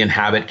essentially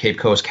inhabit Cape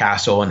Coast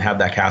Castle and have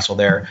that castle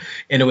there.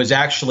 And it was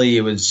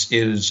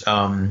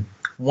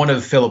one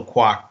of Philip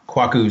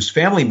Kwaku's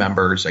family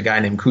members, a guy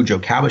named Cujo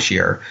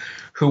Kabashir,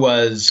 who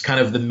was kind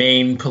of the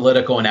main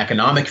political and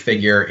economic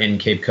figure in the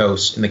Cape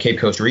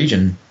Coast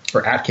region,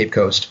 or at Cape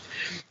Coast.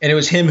 And it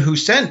was him who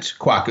sent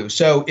Kwaku.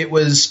 So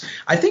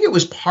I think it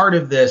was part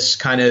of this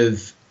kind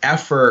of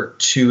effort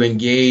to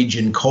engage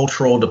in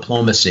cultural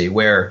diplomacy,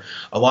 where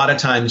a lot of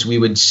times we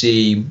would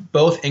see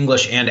both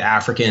English and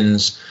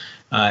Africans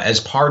as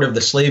part of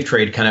the slave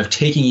trade kind of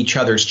taking each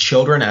other's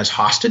children as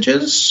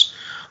hostages.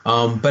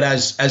 But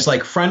as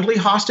like friendly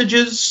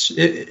hostages,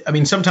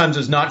 sometimes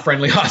as not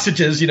friendly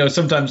hostages,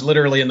 sometimes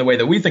literally in the way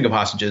that we think of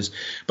hostages,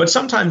 but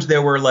sometimes they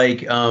were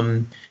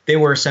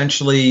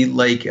essentially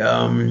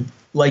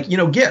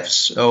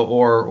gifts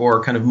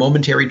or kind of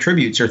momentary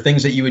tributes or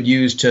things that you would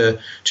use to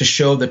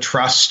show the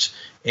trust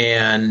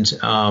and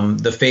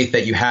the faith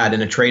that you had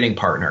in a trading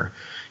partner.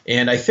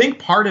 And I think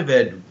part of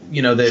it,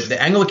 the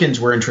Anglicans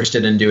were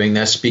interested in doing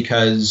this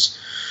because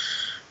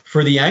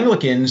for the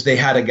Anglicans, they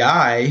had a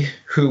guy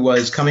who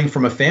was coming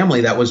from a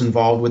family that was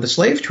involved with the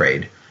slave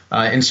trade.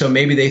 And so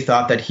maybe they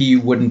thought that he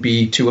wouldn't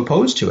be too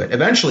opposed to it.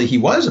 Eventually, he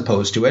was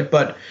opposed to it.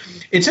 But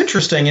it's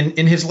interesting.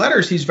 In his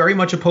letters, he's very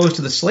much opposed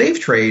to the slave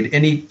trade.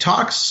 And he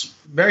talks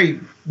very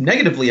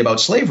negatively about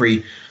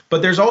slavery.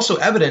 But there's also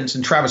evidence,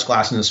 and Travis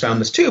Glasson has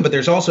found this too, but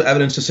there's also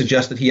evidence to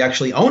suggest that he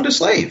actually owned a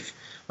slave.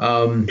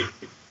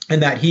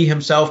 And that he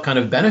himself kind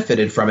of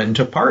benefited from it and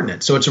took part in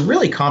it. So it's a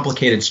really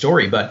complicated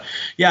story. But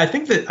yeah, I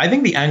think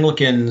the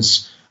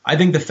Anglicans,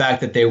 the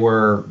fact that they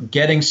were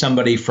getting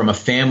somebody from a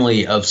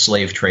family of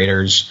slave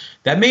traders,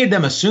 that made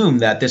them assume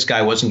that this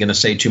guy wasn't going to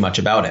say too much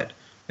about it.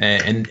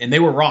 And they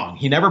were wrong.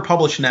 He never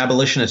published an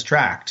abolitionist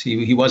tract.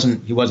 He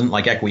wasn't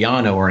like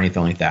Equiano or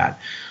anything like that.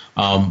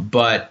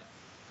 But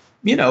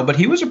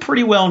he was a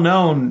pretty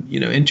well-known,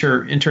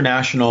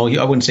 international,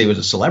 I wouldn't say he was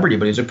a celebrity,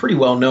 but he was a pretty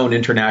well-known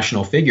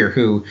international figure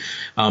who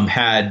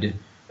had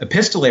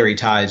epistolary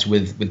ties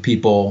with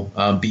people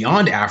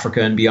beyond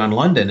Africa and beyond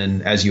London.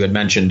 And as you had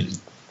mentioned,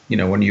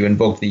 when you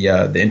invoke the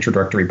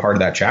introductory part of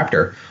that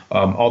chapter,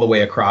 all the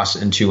way across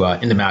into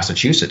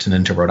Massachusetts and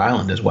into Rhode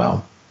Island as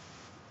well.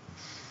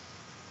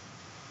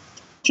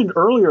 You mentioned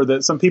earlier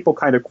that some people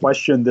kind of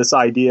question this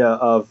idea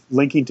of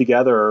linking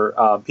together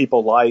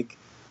people like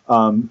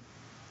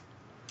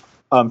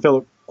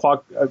Philip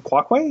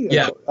Quacquay,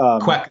 Yeah,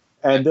 Quack.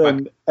 and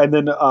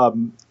then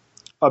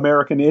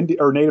American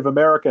or Native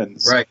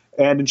Americans. Right.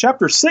 And in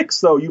chapter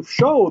 6, though, you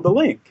show the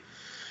link.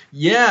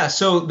 Yeah,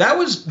 so that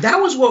was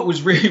what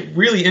was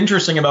really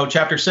interesting about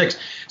chapter 6.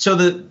 So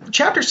the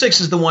chapter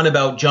 6 is the one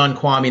about John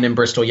Kwame and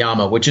Bristol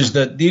Yama, which is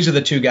these are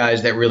the two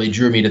guys that really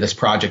drew me to this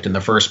project in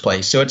the first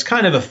place. So it's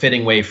kind of a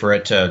fitting way for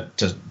it to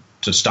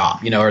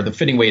stop, or the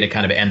fitting way to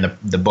kind of end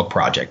the book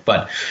project.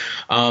 But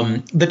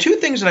the two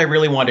things that I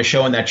really wanted to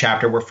show in that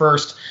chapter were,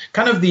 first,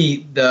 kind of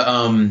the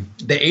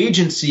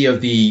agency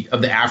of the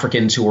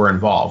Africans who were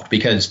involved,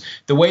 because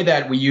the way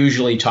that we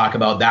usually talk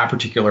about that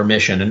particular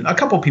mission, and a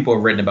couple of people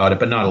have written about it,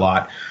 but not a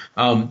lot.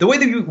 The way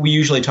that we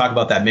usually talk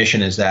about that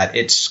mission is that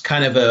it's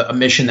kind of a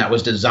mission that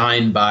was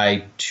designed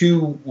by two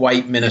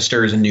white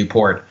ministers in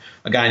Newport,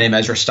 a guy named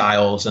Ezra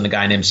Stiles and a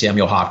guy named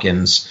Samuel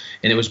Hopkins.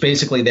 And it was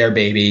basically their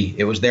baby.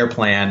 It was their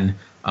plan.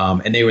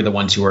 And they were the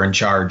ones who were in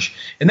charge.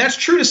 And that's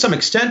true to some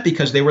extent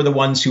because they were the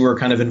ones who were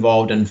kind of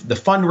involved in the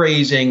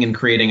fundraising and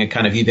creating a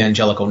kind of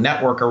evangelical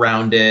network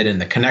around it and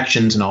the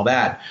connections and all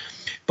that.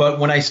 But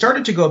when I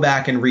started to go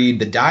back and read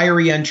the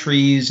diary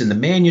entries and the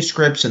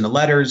manuscripts and the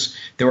letters,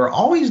 there were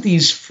always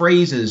these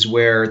phrases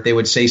where they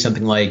would say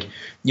something like,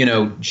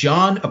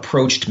 John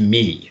approached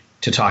me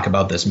to talk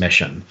about this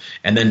mission.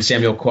 And then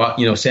Samuel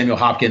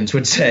Hopkins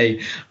would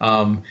say,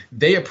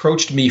 they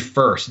approached me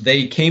first.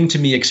 They came to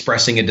me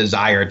expressing a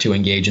desire to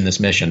engage in this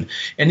mission.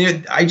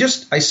 And I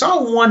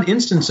saw one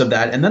instance of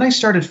that, and then I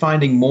started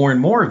finding more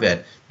and more of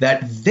it,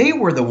 that they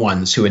were the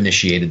ones who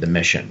initiated the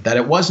mission, that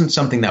it wasn't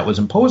something that was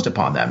imposed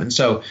upon them. And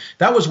so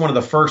that was one of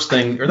the first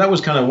things, or that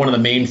was kind of one of the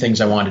main things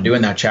I wanted to do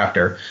in that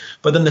chapter.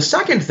 But then the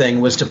second thing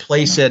was to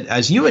place it,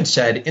 as you had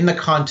said, in the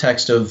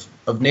context of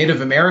Native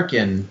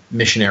American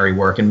missionary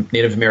work and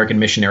Native American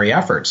missionary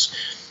efforts.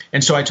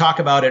 And so I talk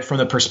about it from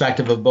the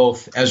perspective of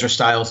both Ezra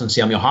Stiles and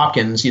Samuel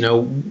Hopkins.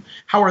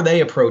 How are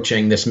they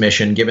approaching this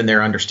mission, given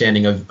their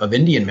understanding of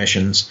Indian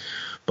missions,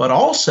 but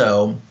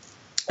also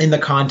in the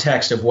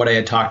context of what I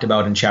had talked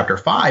about in chapter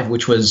 5,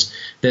 which was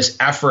this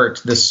effort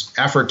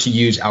to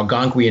use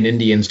Algonquian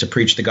Indians to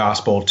preach the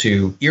gospel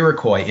to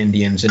Iroquois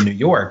Indians in New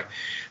York.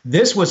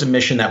 This was a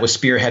mission that was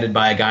spearheaded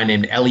by a guy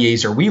named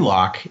Eleazar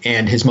Wheelock,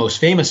 and his most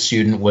famous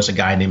student was a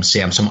guy named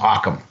Samson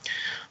Occam.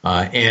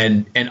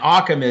 And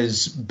Occam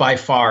is by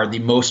far the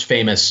most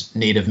famous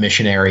Native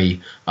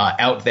missionary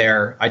out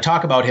there. I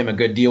talk about him a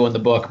good deal in the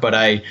book, but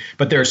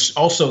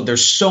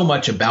there's so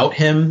much about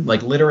him.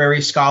 Like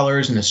literary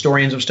scholars and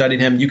historians have studied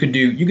him. You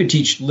could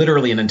teach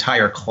literally an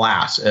entire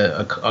class,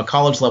 a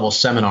college level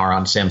seminar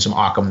on Samson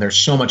Occam. There's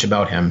so much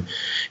about him,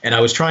 and I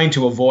was trying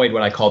to avoid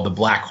what I called the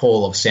black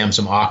hole of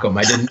Samson Occam.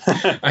 I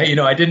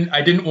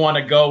didn't want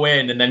to go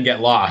in and then get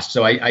lost.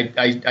 So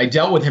I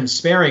dealt with him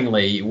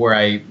sparingly where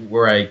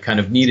I kind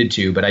of needed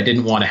to, but I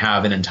didn't want to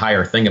have an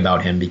entire thing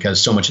about him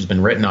because so much has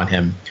been written on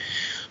him.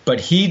 But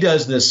he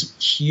does this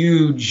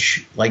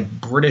huge,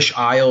 British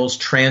Isles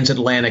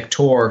transatlantic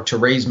tour to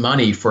raise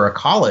money for a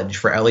college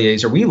for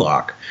Eleazar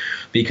Wheelock,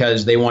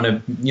 because they want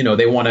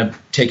to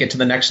take it to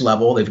the next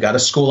level. They've got a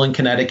school in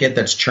Connecticut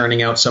that's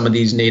churning out some of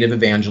these Native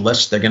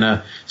evangelists. They're going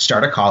to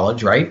start a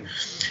college, right?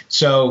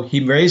 So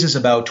he raises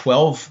about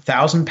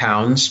 12,000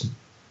 pounds,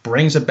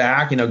 brings it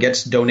back,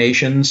 gets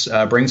donations,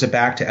 brings it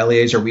back to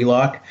Eleazar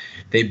Wheelock.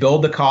 They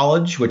build the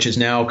college, which is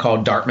now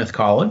called Dartmouth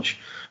College.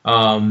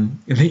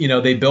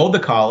 They build the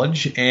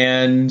college,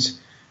 and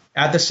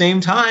at the same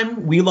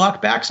time,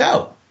 Wheelock backs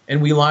out.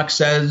 And Wheelock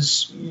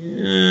says,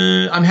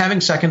 I'm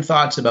having second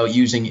thoughts about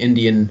using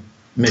Indian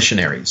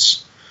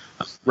missionaries.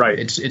 Right.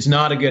 It's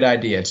not a good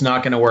idea. It's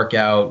not going to work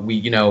out.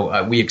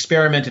 We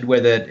experimented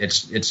with it.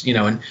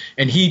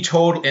 And he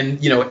told,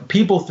 and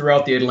people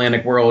throughout the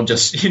Atlantic world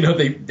just,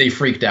 they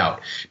freaked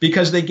out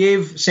because they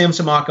gave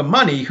Samson Occam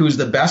money, who's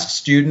the best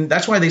student.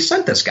 That's why they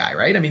sent this guy,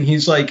 right? I mean,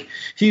 he's like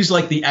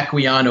the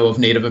Equiano of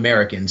Native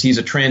Americans. He's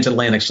a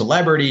transatlantic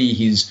celebrity.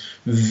 He's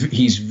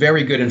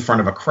very good in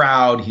front of a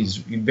crowd. He's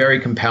very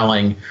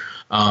compelling.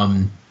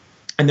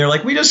 And they're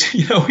like, we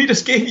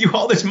just gave you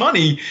all this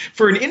money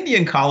for an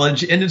Indian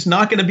college, and it's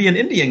not going to be an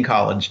Indian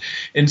college.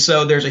 And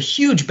so there's a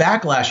huge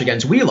backlash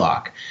against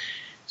Wheelock.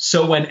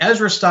 So when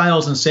Ezra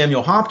Stiles and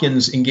Samuel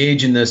Hopkins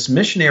engage in this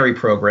missionary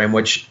program,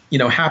 which,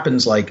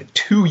 happens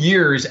 2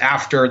 years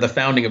after the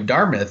founding of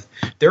Dartmouth,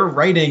 they're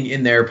writing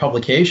in their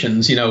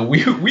publications,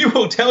 we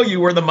will tell you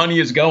where the money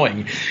is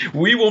going.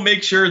 We will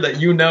make sure that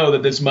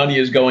that this money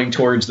is going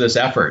towards this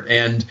effort.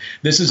 And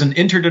this is an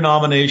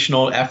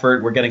interdenominational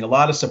effort. We're getting a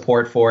lot of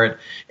support for it.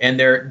 And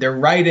they're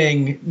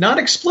writing, not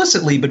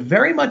explicitly, but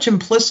very much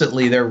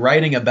implicitly, they're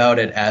writing about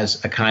it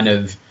as a kind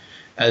of,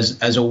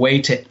 as a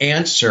way to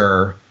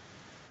answer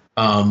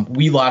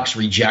Wheelock's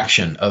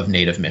rejection of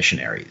Native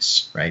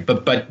missionaries, right?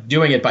 But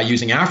doing it by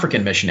using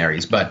African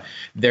missionaries. But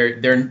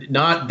they're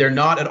not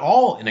at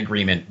all in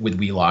agreement with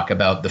Wheelock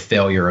about the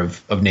failure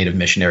of Native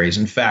missionaries.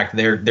 In fact,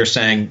 they're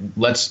saying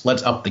let's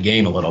up the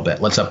game a little bit,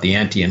 let's up the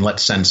ante, and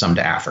let's send some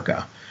to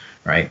Africa,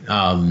 right?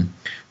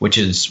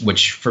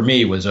 Which for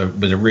me was a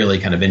really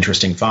kind of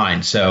interesting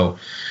find. So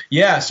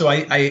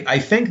I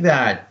think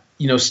that,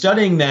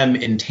 studying them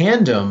in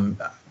tandem,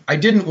 I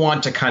didn't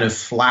want to kind of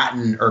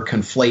flatten or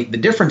conflate the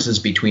differences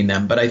between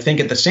them. But I think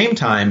at the same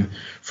time,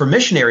 for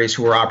missionaries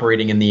who were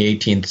operating in the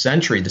 18th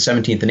century, the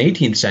 17th and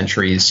 18th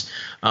centuries,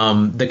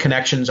 the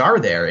connections are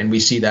there. And we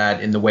see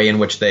that in the way in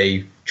which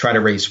they try to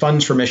raise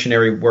funds for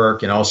missionary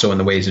work, and also in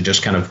the ways of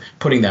just kind of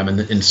putting them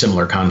in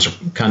similar kinds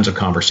of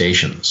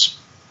conversations.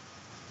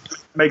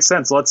 Makes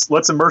sense.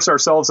 Let's immerse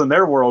ourselves in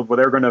their world where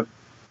they're going to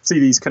see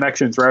these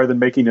connections rather than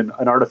making an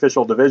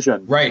artificial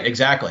division. Right.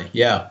 Exactly.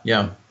 Yeah.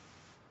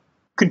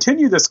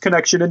 Continue this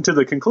connection into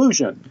the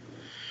conclusion.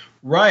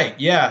 Right.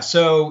 Yeah.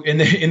 So in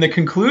the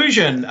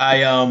conclusion,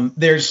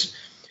 the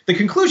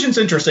conclusion's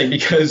interesting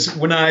because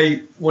when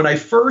I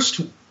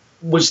first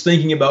was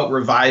thinking about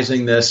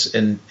revising this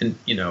and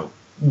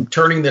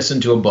turning this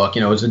into a book,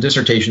 it was a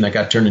dissertation that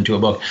got turned into a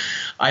book.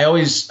 I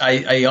always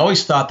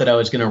thought that I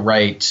was going to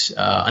write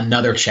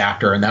another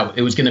chapter, and that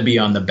it was going to be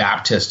on the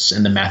Baptists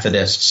and the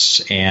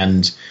Methodists,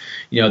 and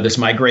this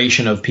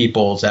migration of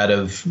peoples out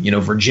of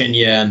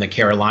Virginia and the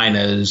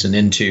Carolinas and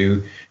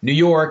into New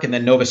York, and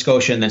then Nova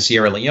Scotia, and then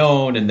Sierra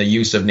Leone, and the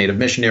use of native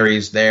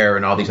missionaries there,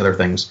 and all these other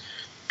things.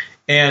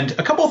 And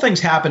a couple of things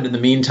happened in the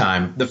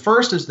meantime. The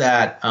first is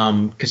that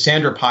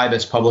Cassandra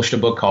Pybus published a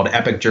book called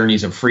Epic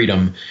Journeys of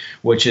Freedom,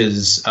 which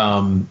is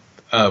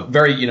a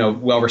very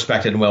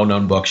well-respected and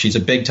well-known book. She's a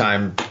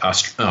big-time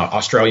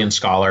Australian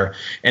scholar,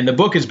 and the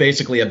book is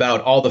basically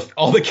about all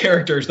the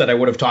characters that I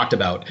would have talked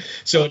about.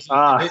 So it's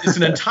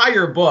an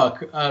entire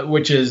book,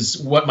 which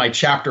is what my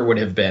chapter would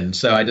have been.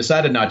 So I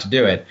decided not to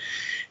do it.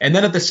 And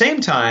then at the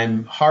same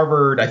time,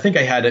 Harvard, I think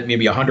I had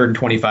maybe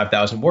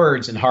 125,000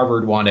 words, and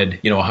Harvard wanted,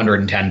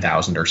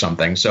 110,000 or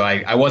something. So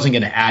I wasn't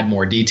going to add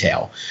more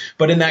detail.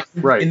 But in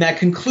that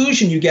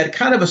conclusion, you get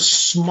kind of a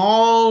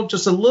small,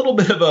 just a little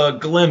bit of a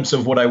glimpse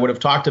of what I would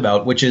have talked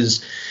about, which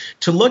is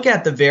to look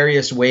at the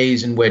various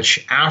ways in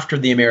which after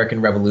the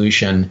American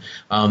Revolution,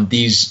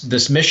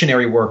 this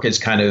missionary work is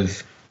kind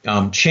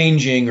of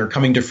changing or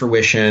coming to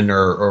fruition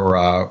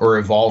or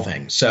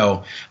evolving.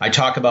 So I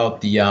talk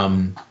about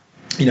the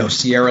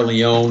Sierra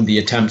Leone, the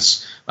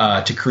attempts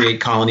to create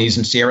colonies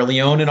in Sierra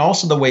Leone, and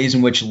also the ways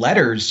in which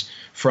letters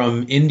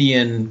from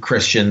Indian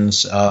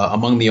Christians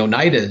among the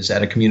Oneidas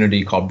at a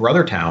community called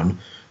Brothertown,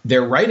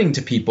 they're writing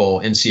to people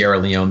in Sierra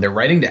Leone, they're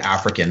writing to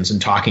Africans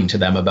and talking to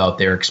them about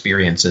their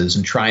experiences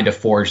and trying to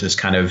forge this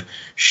kind of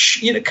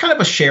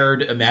a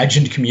shared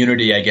imagined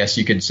community, I guess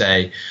you could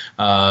say,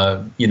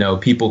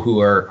 people who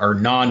are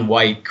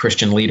non-white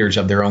Christian leaders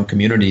of their own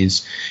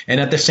communities. And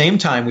at the same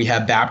time, we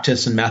have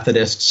Baptists and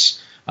Methodists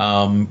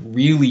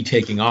really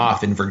taking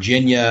off in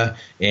Virginia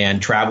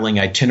and traveling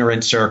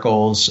itinerant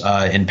circles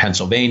in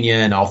Pennsylvania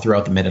and all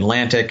throughout the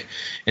Mid-Atlantic.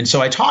 And so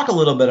I talk a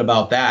little bit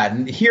about that.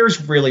 And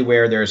here's really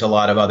where there's a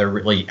lot of other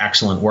really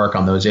excellent work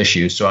on those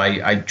issues. So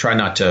I try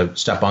not to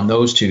step on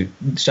those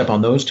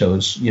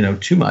toes,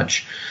 too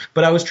much.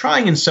 But I was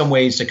trying in some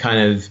ways to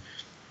kind of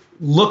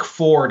look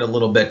forward a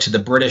little bit to the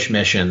British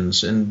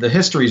missions and the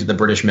histories of the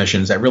British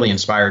missions that really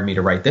inspired me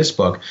to write this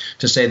book,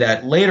 to say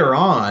that later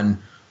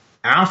on,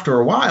 after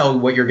a while,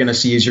 what you're going to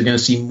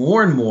see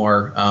more and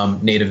more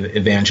native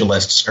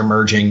evangelists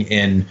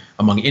emerging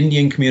among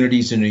Indian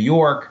communities in New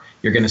York.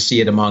 You're going to see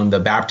it among the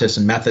Baptists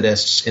and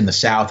Methodists in the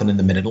South and in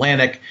the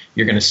Mid-Atlantic.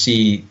 You're going to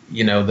see,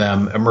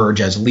 them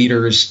emerge as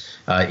leaders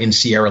in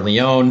Sierra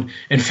Leone.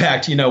 In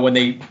fact,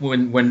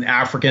 when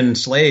African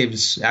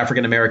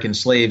American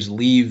slaves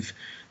leave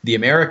the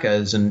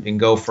Americas and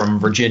go from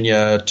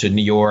Virginia to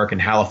New York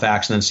and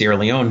Halifax and then Sierra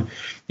Leone,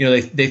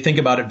 they think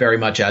about it very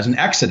much as an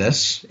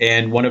exodus.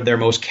 And one of their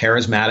most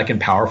charismatic and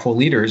powerful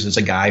leaders is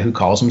a guy who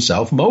calls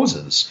himself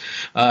Moses.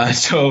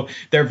 So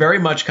they're very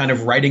much kind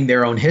of writing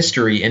their own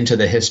history into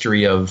the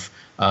history of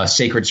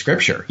sacred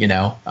scripture,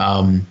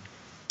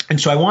 And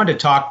so I wanted to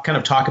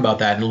talk about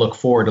that and look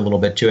forward a little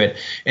bit to it.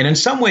 And in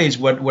some ways,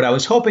 what I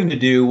was hoping to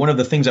do, one of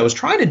the things I was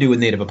trying to do with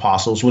Native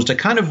Apostles was to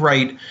kind of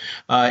write,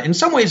 in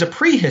some ways, a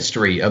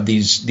prehistory of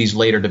these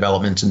later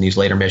developments and these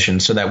later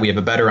missions, so that we have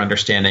a better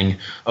understanding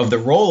of the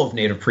role of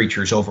Native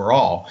preachers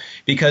overall.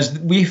 Because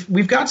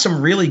we've got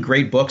some really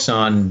great books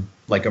on,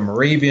 like a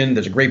Moravian.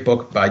 There's a great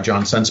book by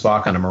John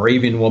Sensbach on a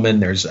Moravian woman.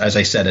 There's, as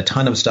I said, a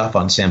ton of stuff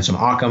on Samson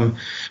Occam,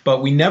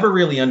 but we never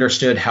really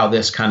understood how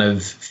this kind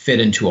of fit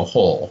into a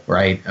whole,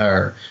 right?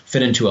 Or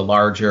fit into a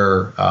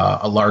larger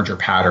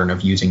pattern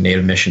of using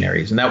Native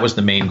missionaries. And that was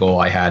the main goal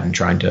I had in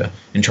trying to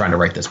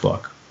write this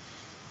book.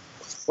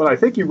 Well, I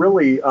think you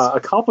really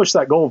accomplished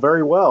that goal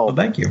very well. Well,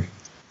 thank you.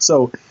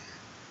 So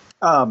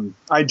I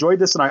enjoyed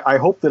this, and I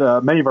hope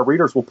that many of our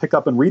readers will pick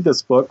up and read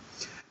this book.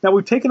 Now,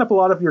 we've taken up a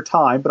lot of your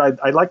time, but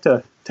I'd like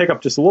to take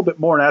up just a little bit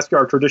more and ask you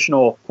our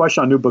traditional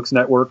question on New Books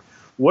Network.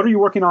 What are you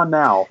working on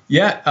now?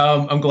 Yeah,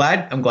 I'm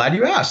glad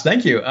you asked.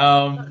 Thank you.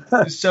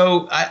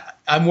 So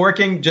I'm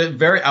working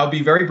I'll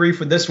be very brief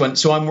with this one.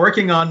 So I'm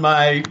working on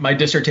my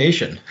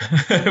dissertation,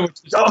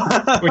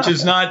 which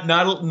is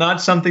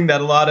not something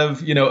that a lot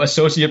of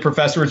associate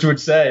professors would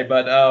say.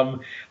 But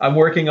I'm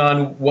working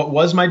on what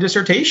was my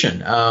dissertation.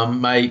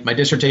 My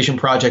dissertation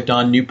project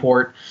on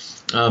Newport.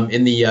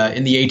 In the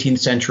 18th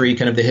century,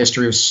 kind of the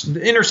history of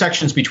the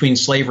intersections between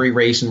slavery,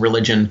 race, and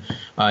religion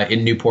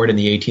in Newport in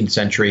the 18th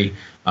century.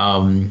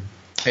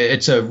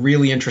 It's a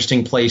really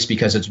interesting place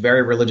because it's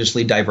very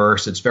religiously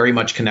diverse. It's very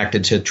much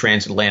connected to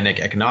transatlantic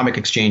economic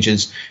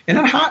exchanges, and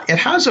it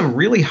has a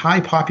really high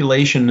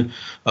population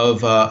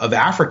of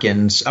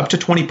Africans, up to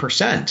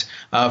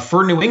 20%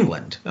 for New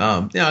England.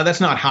 That's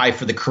not high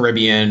for the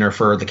Caribbean or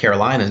for the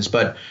Carolinas,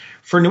 but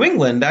for New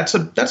England, that's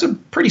a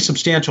pretty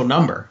substantial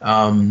number.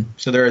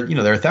 So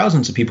there are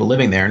thousands of people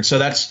living there, and so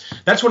that's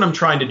what I'm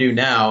trying to do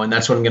now, and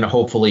that's what I'm going to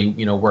hopefully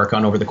work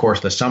on over the course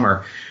of the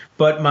summer.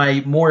 But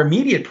my more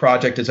immediate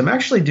project is I'm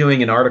actually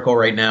doing an article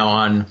right now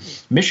on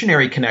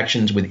missionary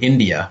connections with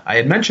India. I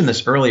had mentioned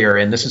this earlier,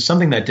 and this is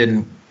something that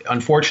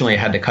unfortunately, I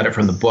had to cut it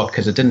from the book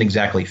because it didn't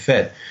exactly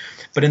fit.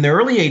 But in the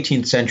early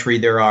 18th century,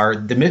 there are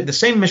the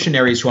same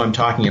missionaries who I'm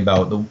talking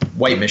about, the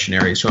white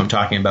missionaries who I'm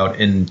talking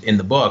about in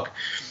the book.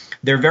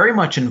 They're very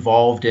much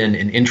involved in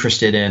and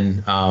interested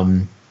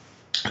in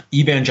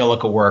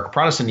evangelical work,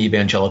 Protestant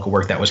evangelical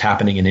work that was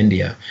happening in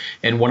India.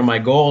 And one of my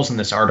goals in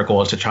this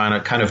article is to try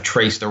to kind of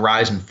trace the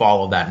rise and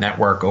fall of that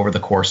network over the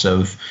course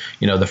of,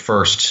 the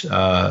first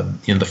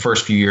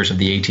few years of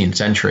the 18th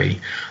century.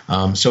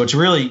 So it's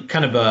really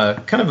kind of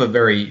a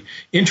very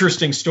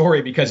interesting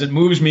story because it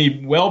moves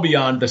me well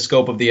beyond the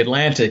scope of the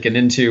Atlantic and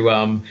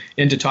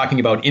into talking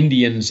about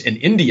Indians in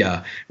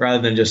India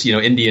rather than just,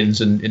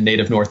 Indians in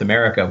native North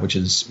America, which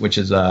is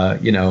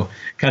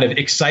kind of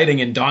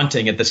exciting and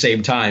daunting at the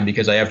same time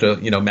because I have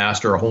to,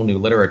 master a whole new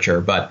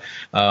literature. But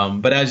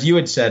as you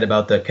had said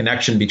about the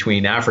connection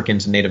between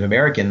Africans and Native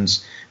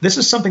Americans, this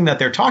is something that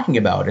they're talking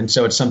about. And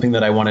so it's something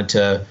that I wanted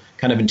to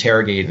kind of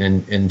interrogate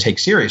and take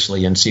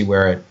seriously and see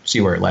where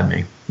it led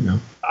me.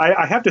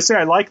 I have to say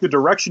I like the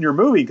direction you're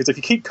moving because if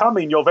you keep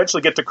coming, you'll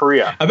eventually get to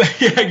Korea.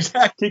 Yeah,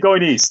 exactly. Keep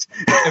going east,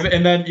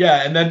 and then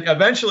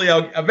eventually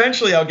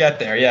I'll get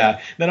there.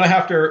 Yeah, then I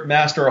have to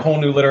master a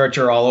whole new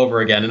literature all over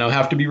again, and I'll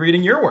have to be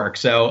reading your work.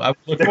 So I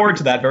look forward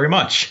to that very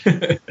much.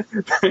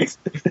 Thanks.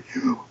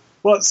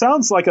 Well, it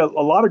sounds like a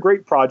lot of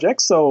great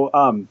projects. So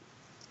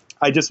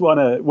I just want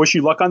to wish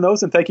you luck on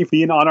those, and thank you for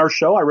being on our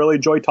show. I really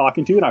enjoyed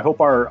talking to you, and I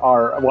hope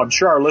I'm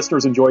sure our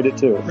listeners enjoyed it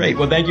too. Great.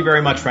 Well, thank you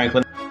very much,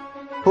 Franklin.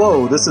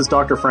 Hello, this is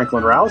Dr.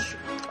 Franklin Rausch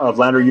of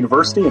Lander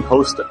University and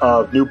host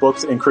of New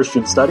Books in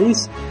Christian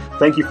Studies.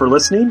 Thank you for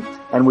listening,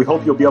 and we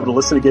hope you'll be able to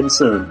listen again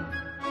soon.